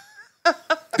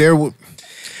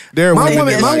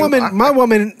 My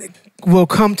woman will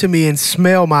come to me and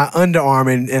smell my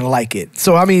underarm and like it.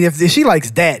 So I mean, if she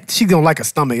likes that, she's gonna like a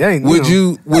stomach. Would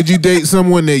you date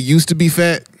someone that used to be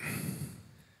fat,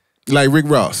 like Rick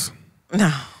Ross? No.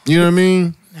 You know what I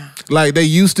mean? No. Like they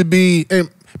used to be, and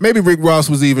maybe Rick Ross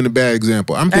was even a bad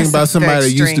example. I'm thinking about somebody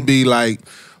that used to be like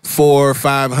 400 or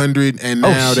 500, and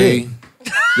now they.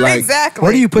 Like, exactly.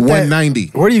 Where do you put 190?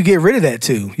 That? Where do you get rid of that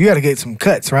to? You got to get some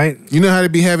cuts, right? You know how to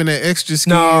be having that extra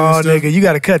skin? No, nigga, you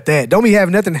got to cut that. Don't be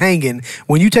having nothing hanging.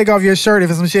 When you take off your shirt, if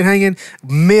there's some shit hanging,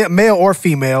 male or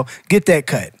female, get that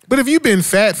cut. But if you've been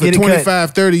fat for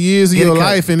 25, 30 years of your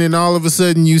life, and then all of a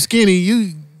sudden you skinny,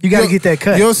 you got to get that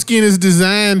cut. Your skin is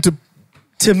designed to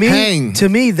hang. To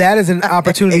me, that is an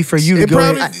opportunity for you to go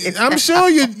ahead. I'm sure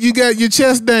you got your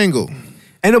chest dangle.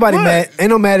 Ain't nobody mad. Ain't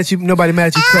nobody mad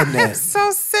at you cutting that. I'm so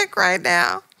sick right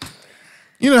now.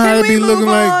 You know how they be looking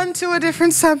like. Can we move on to a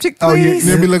different subject, please?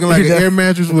 They be looking like an air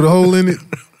mattress with a hole in it.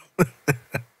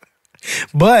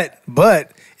 But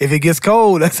if it gets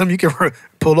cold, that's something you can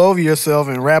pull over yourself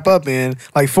and wrap up in,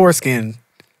 like foreskin.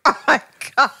 Oh my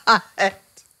God.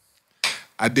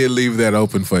 I did leave that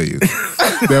open for you.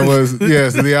 That was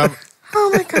Oh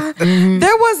my God! Mm-hmm.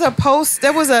 There was a post.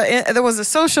 There was a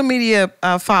social media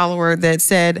follower that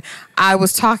said I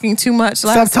was talking too much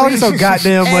last week. Stop talking so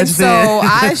goddamn much. So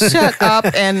I shut up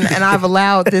and I've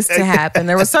allowed this to happen.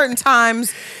 There were certain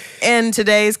times in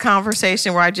today's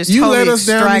conversation where I just totally led us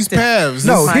down these paths.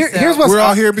 No, here's what's we're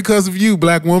all here because of you,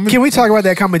 black woman. Can we talk about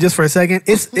that comment just for a second?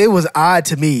 It was odd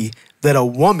to me that a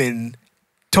woman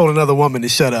told another woman to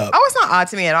shut up. Oh, it's not odd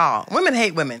to me at all. Women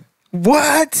hate women.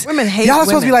 What? Women hate Y'all women.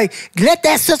 supposed to be like, let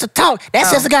that sister talk. That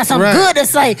sister got something good to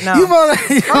say. No. You back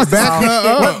her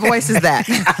up. What voice is that?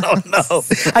 I don't know.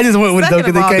 I just went with it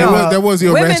because they came that was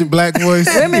your ratchet black voice.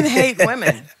 Women hate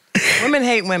women. Women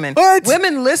hate women. What?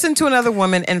 Women listen to another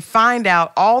woman and find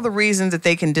out all the reasons that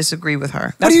they can disagree with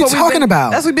her. What are you talking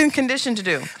about? That's what we've been conditioned to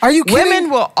do. Are you kidding? Women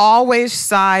will always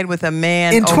side with a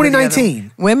man in over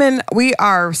 2019. Women, we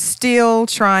are still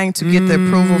trying to get the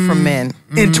approval from men.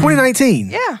 In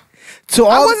 2019? Yeah. So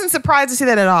I wasn't surprised to see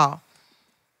that at all.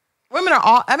 Women are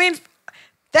all. I mean,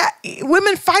 that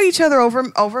women fight each other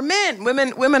over men.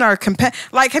 Women are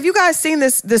like. Have you guys seen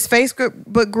this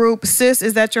Facebook group? Sis,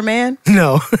 is that your man?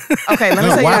 No. Okay, let me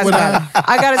tell you guys about it.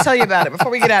 I got to tell you about it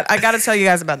before we get out. I got to tell you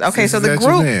guys about it. Okay, Sis, so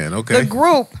the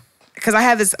group. Because I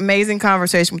had this amazing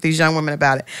conversation with these young women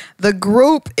about it. The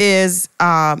group is,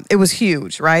 it was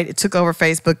huge, right? It took over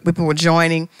Facebook. People were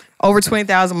joining. Over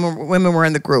 20,000 women were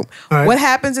in the group. Right. What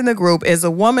happens in the group is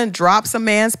a woman drops a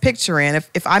man's picture in.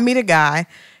 If I meet a guy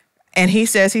and he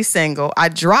says he's single, I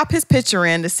drop his picture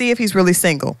in to see if he's really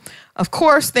single. Of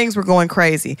course, things were going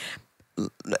crazy.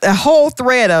 A whole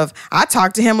thread of, I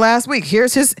talked to him last week. Here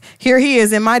he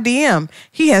is in my DM.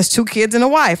 He has 2 kids and a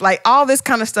wife. Like all this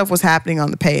kind of stuff was happening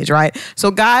on the page, right? So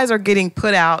guys are getting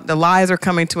put out. The lies are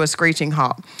coming to a screeching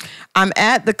halt. I'm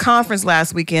at the conference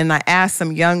last weekend. I asked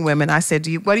some young women, I said,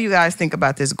 what do you guys think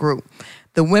about this group?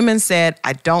 The women said,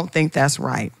 I don't think that's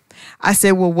right. I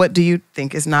said, well, what do you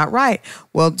think is not right?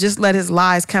 Well, just let his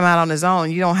lies come out on his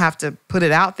own. You don't have to put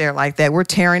it out there like that. We're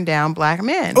tearing down black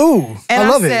men. Ooh, and I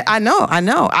love it. I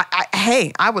know.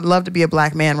 Hey, I would love to be a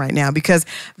black man right now because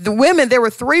there were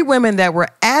 3 women that were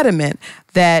adamant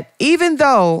that even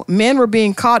though men were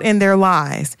being caught in their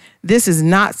lies, this is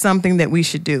not something that we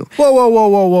should do.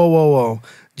 Whoa.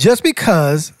 Just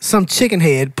because some chicken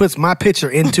head puts my picture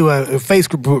into a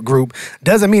Facebook group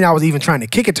doesn't mean I was even trying to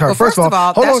kick it to her. Well, first of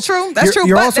all, that's true. That's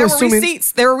true. But there were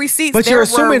receipts. There were receipts. But you're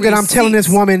assuming that I'm telling this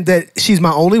woman that she's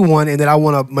my only one and that I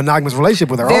want a monogamous relationship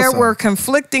with her also. There were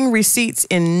conflicting receipts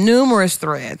in numerous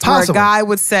threads Possible. where a guy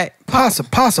would say...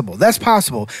 Possible. That's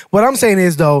possible. What I'm saying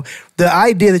is, though, the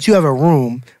idea that you have a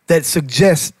room that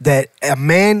suggests that a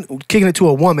man kicking it to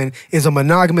a woman is a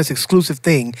monogamous exclusive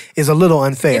thing is a little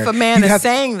unfair. If a man is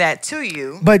saying that to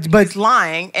you, but he's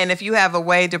lying. And if you have a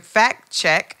way to fact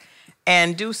check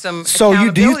and do some So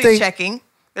accountability checking,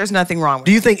 there's nothing wrong with it.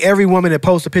 Do you think every woman that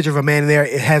posts a picture of a man in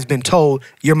there has been told,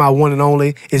 "You're my one and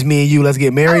only, it's me and you, let's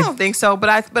get married"? I don't think so, but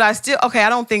I still, okay, I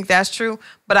don't think that's true.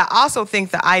 But I also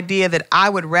think the idea that I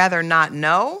would rather not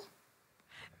know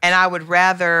and I would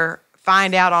rather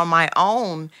find out on my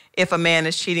own if a man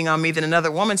is cheating on me than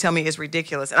another woman tell me is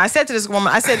ridiculous. And I said to this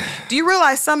woman, I said, do you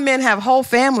realize some men have whole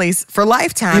families for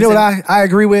lifetimes? You know what I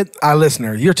agree with? Our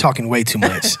listener, you're talking way too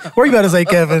much. What are you about to say,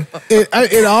 Kevin?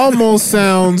 It almost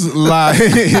sounds like...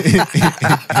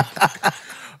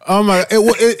 Oh my!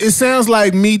 It sounds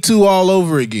like Me Too all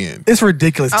over again. It's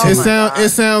ridiculous. It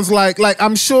sounds like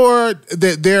I'm sure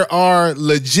that there are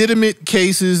legitimate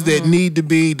cases that need to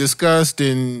be discussed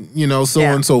and so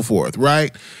on and so forth,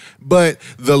 right? But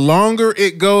the longer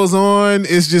it goes on,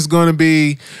 it's just going to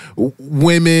be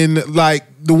women like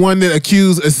the one that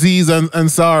accused Aziz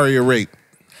Ansari of rape.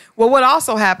 Well, what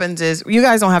also happens is, you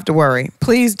guys don't have to worry.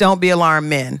 Please don't be alarmed,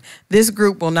 men. This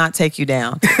group will not take you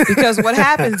down. Because what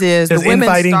happens is the women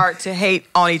start to hate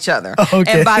on each other.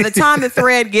 Okay. And by the time the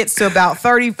thread gets to about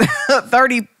 30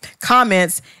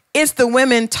 comments, it's the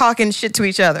women talking shit to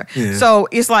each other. Yeah. So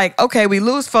it's like, okay, we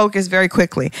lose focus very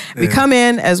quickly. We come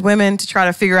in as women to try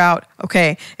to figure out,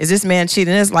 okay, is this man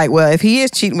cheating? It's like, well, if he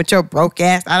is cheating with your broke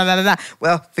ass,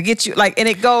 well, forget you. Like, and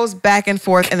it goes back and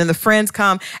forth, and then the friends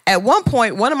come. At one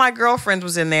point, one of my girlfriends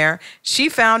was in there. She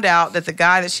found out that the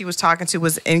guy that she was talking to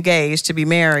was engaged to be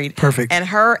married. Perfect. And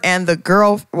her and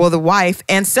the wife,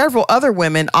 and several other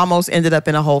women almost ended up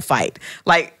in a whole fight.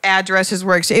 Like, addresses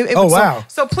were exchanged. Wow.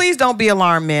 So please don't be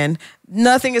alarmed, men.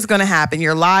 Nothing is going to happen.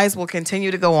 Your lies will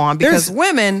continue to go on because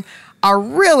women are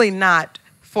really not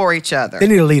for each other. They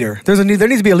need a leader. There needs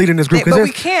to be a leader in this group. But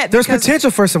we can't. There's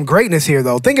potential for some greatness here,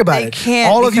 though. Think about it.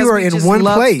 All of you are in one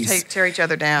place. Tear each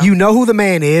other down. You know who the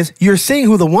man is. You're seeing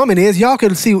who the woman is. Y'all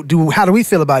can see how do we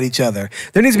feel about each other.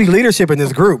 There needs to be leadership in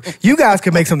this group. You guys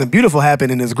can make something beautiful happen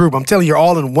in this group. I'm telling you, you're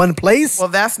all in one place. Well,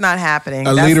 that's not happening.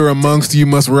 A leader amongst you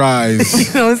must rise.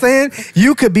 You know what I'm saying?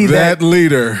 You could be that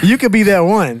leader. You could be that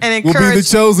one. And will be the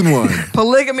chosen one.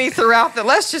 Polygamy throughout the.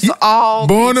 Let's just all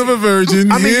born of a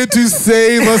virgin, here to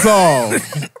save us all.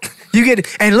 You get,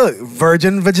 and look,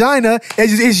 virgin vagina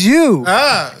is you.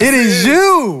 It is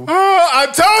you. I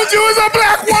told you it's a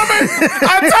black woman.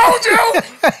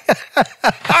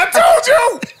 I told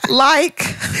you. Like.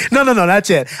 No, not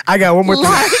yet. I got one more thing.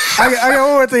 I got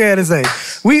one more thing I had to say.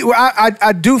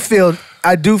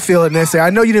 I do feel it necessary.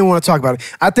 I know you didn't want to talk about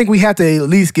it. I think we have to at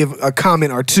least give a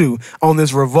comment or two on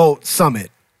this Revolt summit.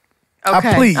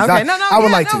 Okay. Please. Okay. I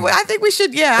would like to. I think we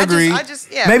should. Yeah. Agreed.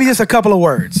 Maybe just a couple of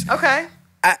words. Okay.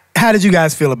 How did you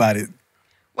guys feel about it?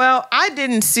 Well, I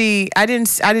didn't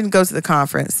go to the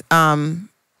conference,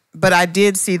 but I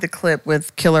did see the clip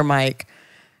with Killer Mike,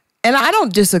 and I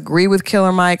don't disagree with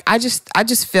Killer Mike. I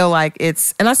just feel like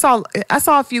it's, and I saw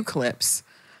a few clips,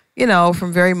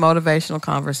 from very motivational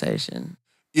conversation.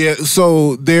 Yeah.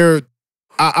 So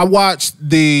I watched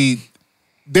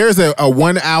There's a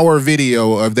 1 hour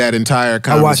video of that entire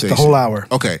conversation. I watched the whole hour.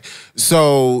 Okay.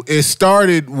 So it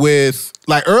started with,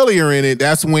 like, earlier in it,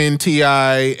 that's when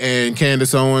T.I. and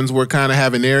Candace Owens were kind of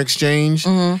having their exchange.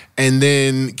 Mm-hmm. And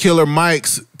then Killer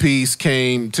Mike's piece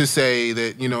came to say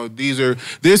that,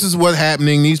 this is what's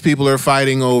happening. These people are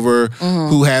fighting over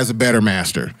who has a better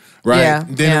master, right? Yeah.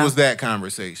 Then it was that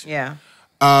conversation. Yeah.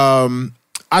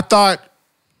 I thought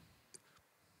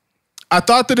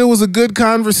that it was a good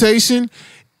conversation.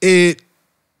 I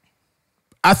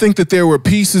think that there were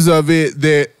pieces of it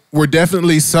that were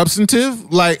definitely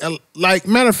substantive. Like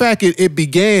matter of fact, it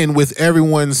began with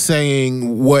everyone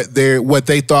saying what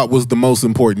they thought was the most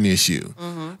important issue,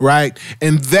 right?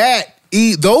 And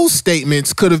those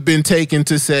statements could have been taken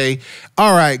to say,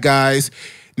 all right, guys,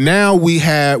 now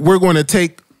we're going to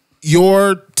take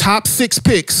your top 6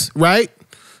 picks, right?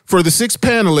 For the 6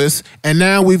 panelists, and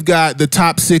now we've got the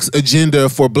top 6 agenda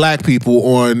for black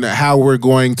people on how we're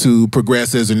going to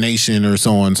progress as a nation or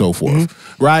so on and so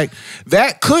forth, right?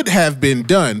 That could have been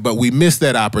done, but we missed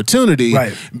that opportunity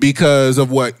because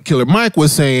of what Killer Mike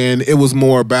was saying. It was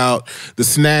more about the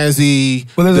snazzy...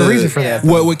 Well, there's a reason for that.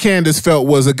 What Candace felt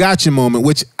was a gotcha moment,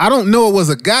 which I don't know it was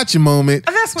a gotcha moment.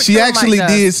 That's what she Killer actually Mike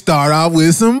does. did start off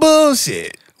with some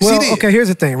bullshit. Well, okay, here's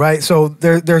the thing, right? So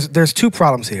there's 2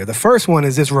 problems here. The first one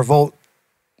is this Revolt.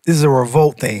 This is a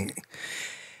Revolt thing.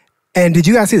 And did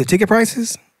you guys see the ticket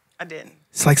prices? I didn't.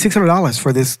 It's like $600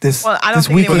 for this Well, I don't this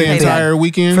think weekend. For the entire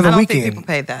weekend? For the I don't weekend. think people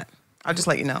paid that. I'll just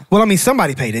let you know. Well, I mean,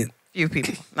 somebody paid it. Few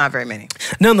people, not very many.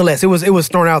 Nonetheless, it was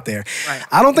thrown out there. Right.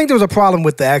 I don't think there was a problem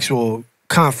with the actual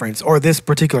conference or this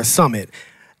particular summit.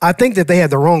 I think that they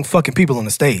had the wrong fucking people on the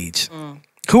stage.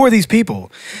 Who are these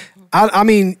people? I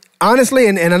mean, honestly,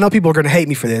 and I know people are going to hate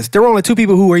me for this, there were only two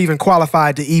people who were even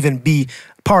qualified to even be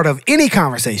part of any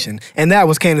conversation, and that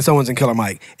was Candace Owens and Killer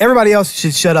Mike. Everybody else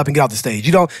should shut up and get off the stage.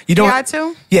 You don't. T.I.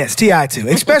 too? Yes, T.I. too.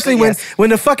 Especially Yes.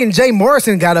 when the fucking Jay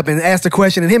Morrison got up and asked a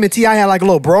question, and him and T.I. had like a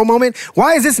little bro moment.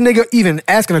 Why is this nigga even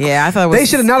asking a question? Yeah, I thought it was- they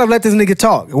should have not have let this nigga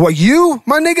talk. What, you,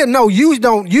 my nigga? No, you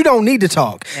don't need to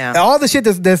talk. Yeah. All the shit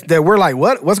that we're like,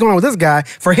 what's going on with this guy?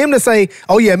 For him to say,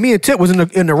 oh yeah, me and Tip was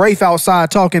in the Rafe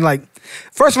outside talking like.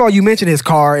 First of all, you mentioned his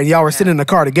car, and y'all were sitting in the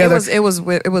car together. It was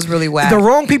really whack. The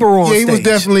wrong people were on stage. Yeah, he was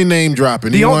definitely name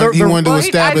dropping. He wanted to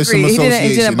establish some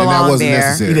association, and that wasn't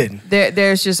necessary. He didn't.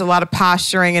 There's just a lot of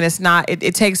posturing, and it's not.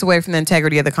 It takes away from the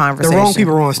integrity of the conversation. The wrong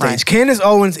people were on stage. Right. Candace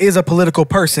Owens is a political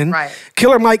person. Right.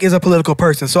 Killer Mike is a political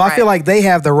person. So I feel like they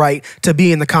have the right to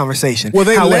be in the conversation. Well,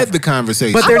 they led the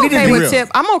conversation. But there I'm needed okay to be with Tip.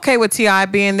 I'm okay with T.I.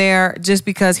 being there just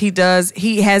because he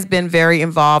has been very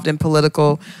involved in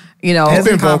political. He's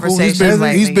been vocal. He's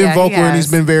been vocal and he's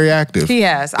been very active. He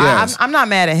has. Yes. I'm not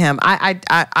mad at him.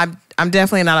 I'm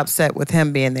definitely not upset with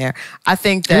him being there. I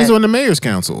think that And he's on the mayor's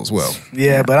council as well.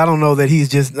 Yeah, but I don't know that he's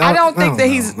just. I don't think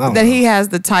that he has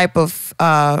the type of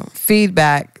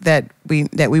feedback that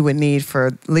we would need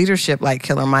for leadership like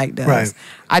Killer Mike does. Right.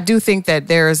 I do think that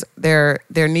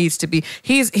there needs to be.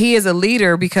 He is a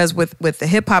leader because with the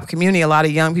hip hop community, a lot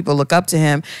of young people look up to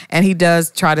him, and he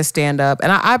does try to stand up,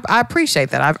 and I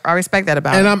appreciate that. I respect that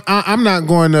about him. And I'm not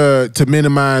going to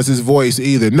minimize his voice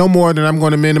either. No more than I'm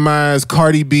going to minimize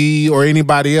Cardi B or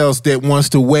anybody else that wants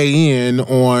to weigh in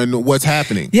on what's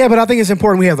happening. Yeah, but I think it's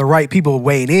important we have the right people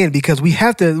weighing in because we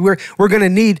have to. We're going to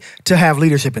need to have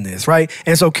leadership in this, right?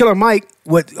 And so Killer Mike.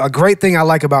 What a great thing I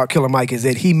like about Killer Mike is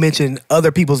that he mentioned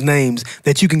other people's names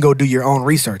that you can go do your own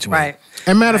research with. Right.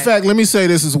 And matter of fact, let me say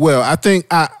this as well. I think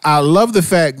I love the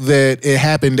fact that it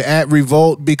happened at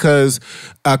Revolt because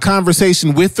a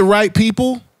conversation with the right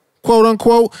people, quote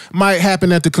unquote, might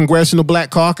happen at the Congressional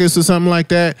Black Caucus or something like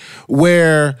that,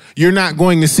 where you're not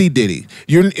going to see Diddy.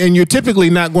 You're typically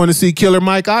not going to see Killer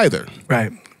Mike either.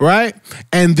 Right. Right?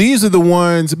 And these are the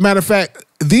ones, matter of fact,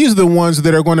 these are the ones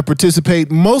that are going to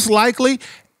participate. Most likely,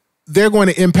 they're going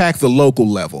to impact the local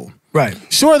level. Right.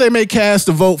 Sure, they may cast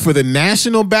a vote for the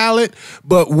national ballot,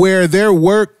 but where their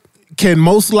work can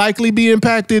most likely be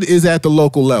impacted is at the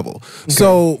local level. Okay.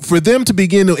 So for them to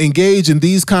begin to engage in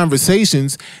these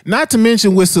conversations, not to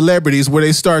mention with celebrities where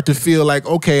they start to feel like,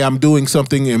 okay, I'm doing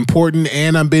something important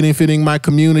and I'm benefiting my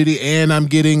community and I'm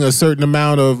getting a certain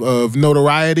amount of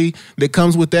notoriety that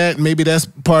comes with that. Maybe that's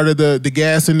part of the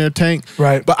gas in their tank.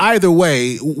 Right. But either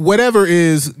way, whatever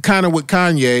is kind of with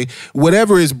Kanye,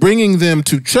 whatever is bringing them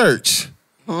to church,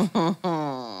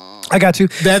 I got you.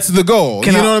 that's the goal.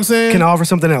 You know what I'm saying? Can I offer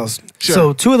something else? Sure.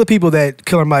 So two of the people that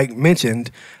Killer Mike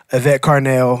mentioned, Yvette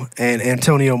Carnell and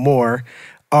Antonio Moore,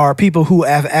 are people who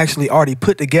have actually already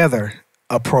put together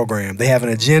a program. They have an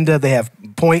agenda, they have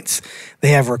points, they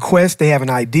have requests, they have an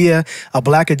idea, a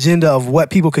black agenda of what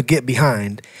people could get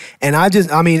behind. And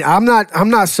I'm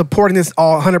not supporting this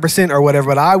all 100% or whatever,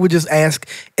 but I would just ask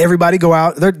everybody go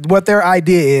out. What their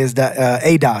idea is, the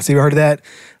ADOS. Have you heard of that?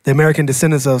 The American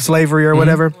Descendants of Slavery or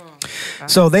whatever. Okay.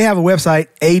 So they have a website,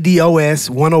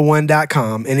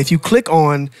 ADOS101.com. And if you click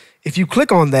on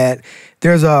that,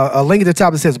 there's a link at the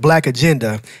top that says Black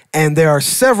Agenda. And there are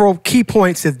several key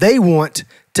points that they want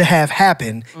to have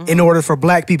happen in order for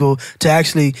black people to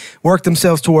actually work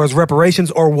themselves towards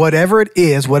reparations or whatever it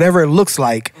is, whatever it looks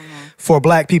like for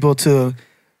black people to,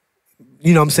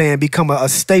 you know what I'm saying, become a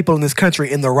staple in this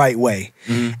country in the right way.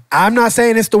 I'm not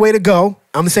saying it's the way to go.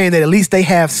 I'm saying that at least they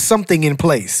have something in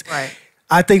place. Right.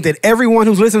 I think that everyone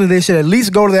who's listening to this should at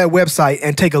least go to that website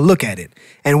and take a look at it.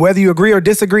 And whether you agree or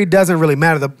disagree doesn't really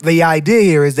matter. The idea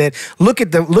here is that look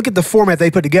at the format they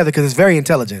put together because it's very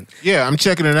intelligent. Yeah, I'm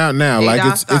checking it out now. ADOS. Like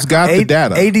it's got the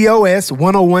data.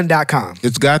 ADOS101.com.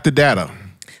 It's got the data.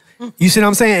 You see what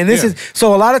I'm saying? And this is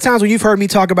so a lot of times when you've heard me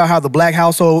talk about how the black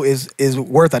household is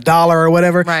worth $1 or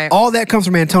whatever, right. All that comes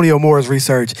from Antonio Moore's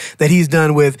research that he's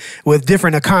done with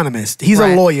different economists. He's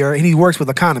a lawyer and he works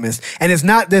with economists. And it's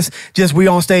not this just we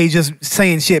on stage just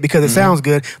saying shit because it sounds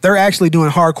good. They're actually doing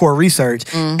hardcore research.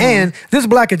 And this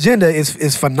black agenda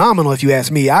is phenomenal if you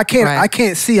ask me. I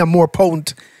can't see a more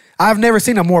potent. I've never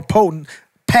seen a more potent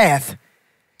path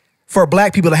for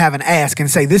black people to have an ask and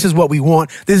say, this is what we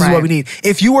want, this is what we need.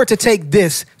 If you were to take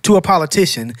this to a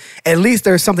politician, at least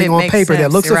there's something on paper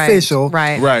that looks official.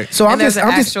 Right. So I'm just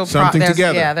something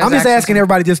together. Yeah, I'm just asking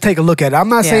everybody to just take a look at it. I'm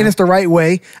not saying it's the right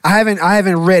way. I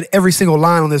haven't read every single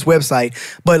line on this website,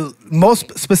 but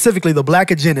most specifically the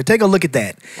Black Agenda. Take a look at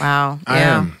that. Wow. I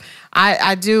am.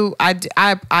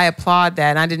 I applaud that,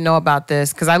 and I didn't know about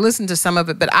this because I listened to some of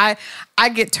it, but I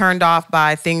get turned off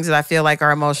by things that I feel like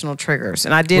are emotional triggers,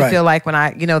 and I did feel like when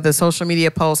the social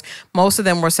media posts, most of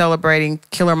them were celebrating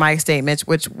Killer Mike statements,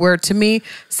 which were to me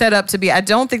set up to be. I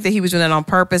don't think that he was doing that on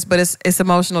purpose, but it's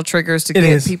emotional triggers to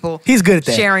get people. He's good at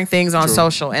that. Sharing things on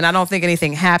social, and I don't think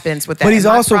anything happens with that. But he's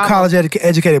also a college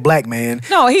educated black man.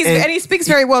 No, and he speaks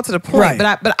very well to the point.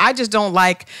 Right. But I just don't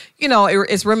like.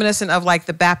 It's reminiscent of like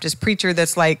the Baptist preacher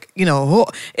that's like,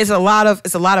 it's a lot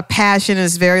of passion and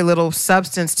it's very little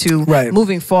substance to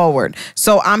moving forward.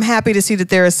 So I'm happy to see that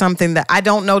there is something that I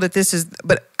don't know that this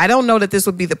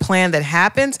would be the plan that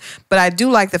happens, but I do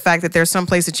like the fact that there's some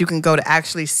place that you can go to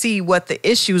actually see what the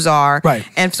issues are,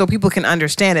 and so people can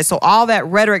understand it. So all that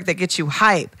rhetoric that gets you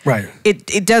hype,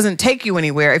 it doesn't take you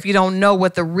anywhere if you don't know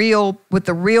what the real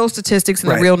statistics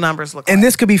and the real numbers look like. And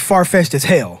this could be far-fetched as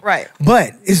hell,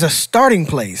 but it's a starting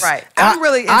place.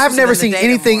 I've never seen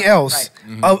anything else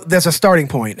that's a starting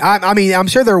point. I mean, I'm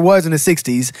sure there was in the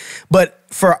 60s, but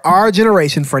for our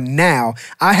generation, for now,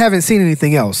 I haven't seen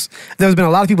anything else. There's been a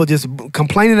lot of people just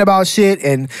complaining about shit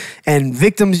and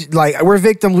victims, like, we're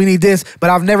victims, we need this, but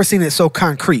I've never seen it so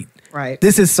concrete.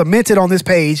 This is cemented on this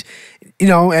page,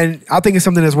 and I think it's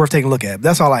something that's worth taking a look at.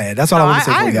 That's all I had. That's all I want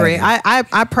to say. I agree.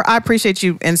 I appreciate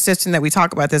you insisting that we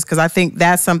talk about this because I think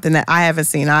that's something that I haven't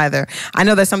seen either. I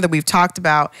know that's something we've talked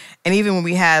about, and even when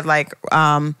we had like,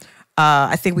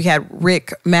 I think we had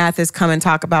Rick Mathis come and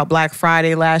talk about Black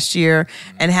Friday last year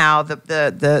and how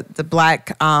the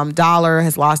black dollar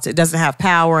has lost, it doesn't have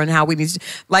power, and how we need to,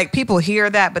 like, people hear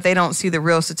that, but they don't see the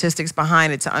real statistics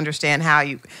behind it to understand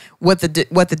what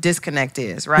the disconnect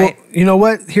is, right? Well, you know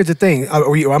what? Here's the thing.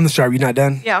 I'm sorry, you're not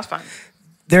done? Yeah, it's fine.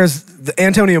 There's the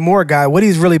Antonio Moore guy. What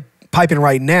he's really piping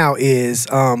right now is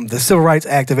the Civil Rights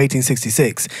Act of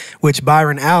 1866, which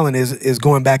Byron Allen is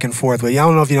going back and forth with. I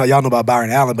don't know if y'all know about Byron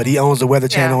Allen, but he owns the Weather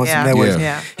Channel and some networks.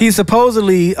 Yeah. He's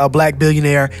supposedly a black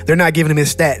billionaire. They're not giving him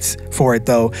his stats for it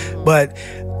though, but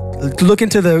look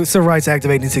into the Civil Rights Act of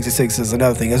 1866 is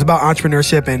another thing. It's about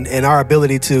entrepreneurship and our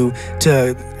ability to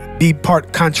be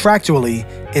part contractually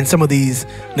in some of these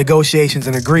negotiations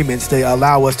and agreements that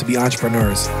allow us to be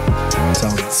entrepreneurs. So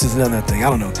this is another thing. I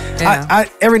don't know. Yeah. I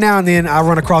every now and then I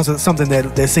run across something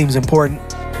that seems important.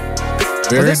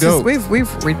 Very dope.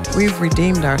 We've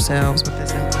redeemed ourselves with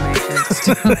this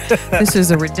information. This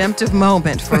is a redemptive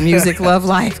moment for Music Love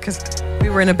Life because we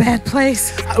were in a bad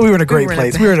place. We were in a great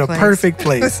place. We were in a perfect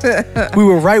place. We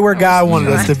were right where God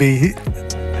wanted us to be.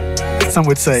 Some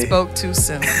would say. Spoke too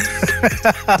soon.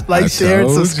 Like, share,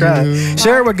 and subscribe.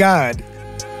 Share it with God.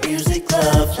 Music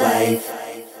Love Life.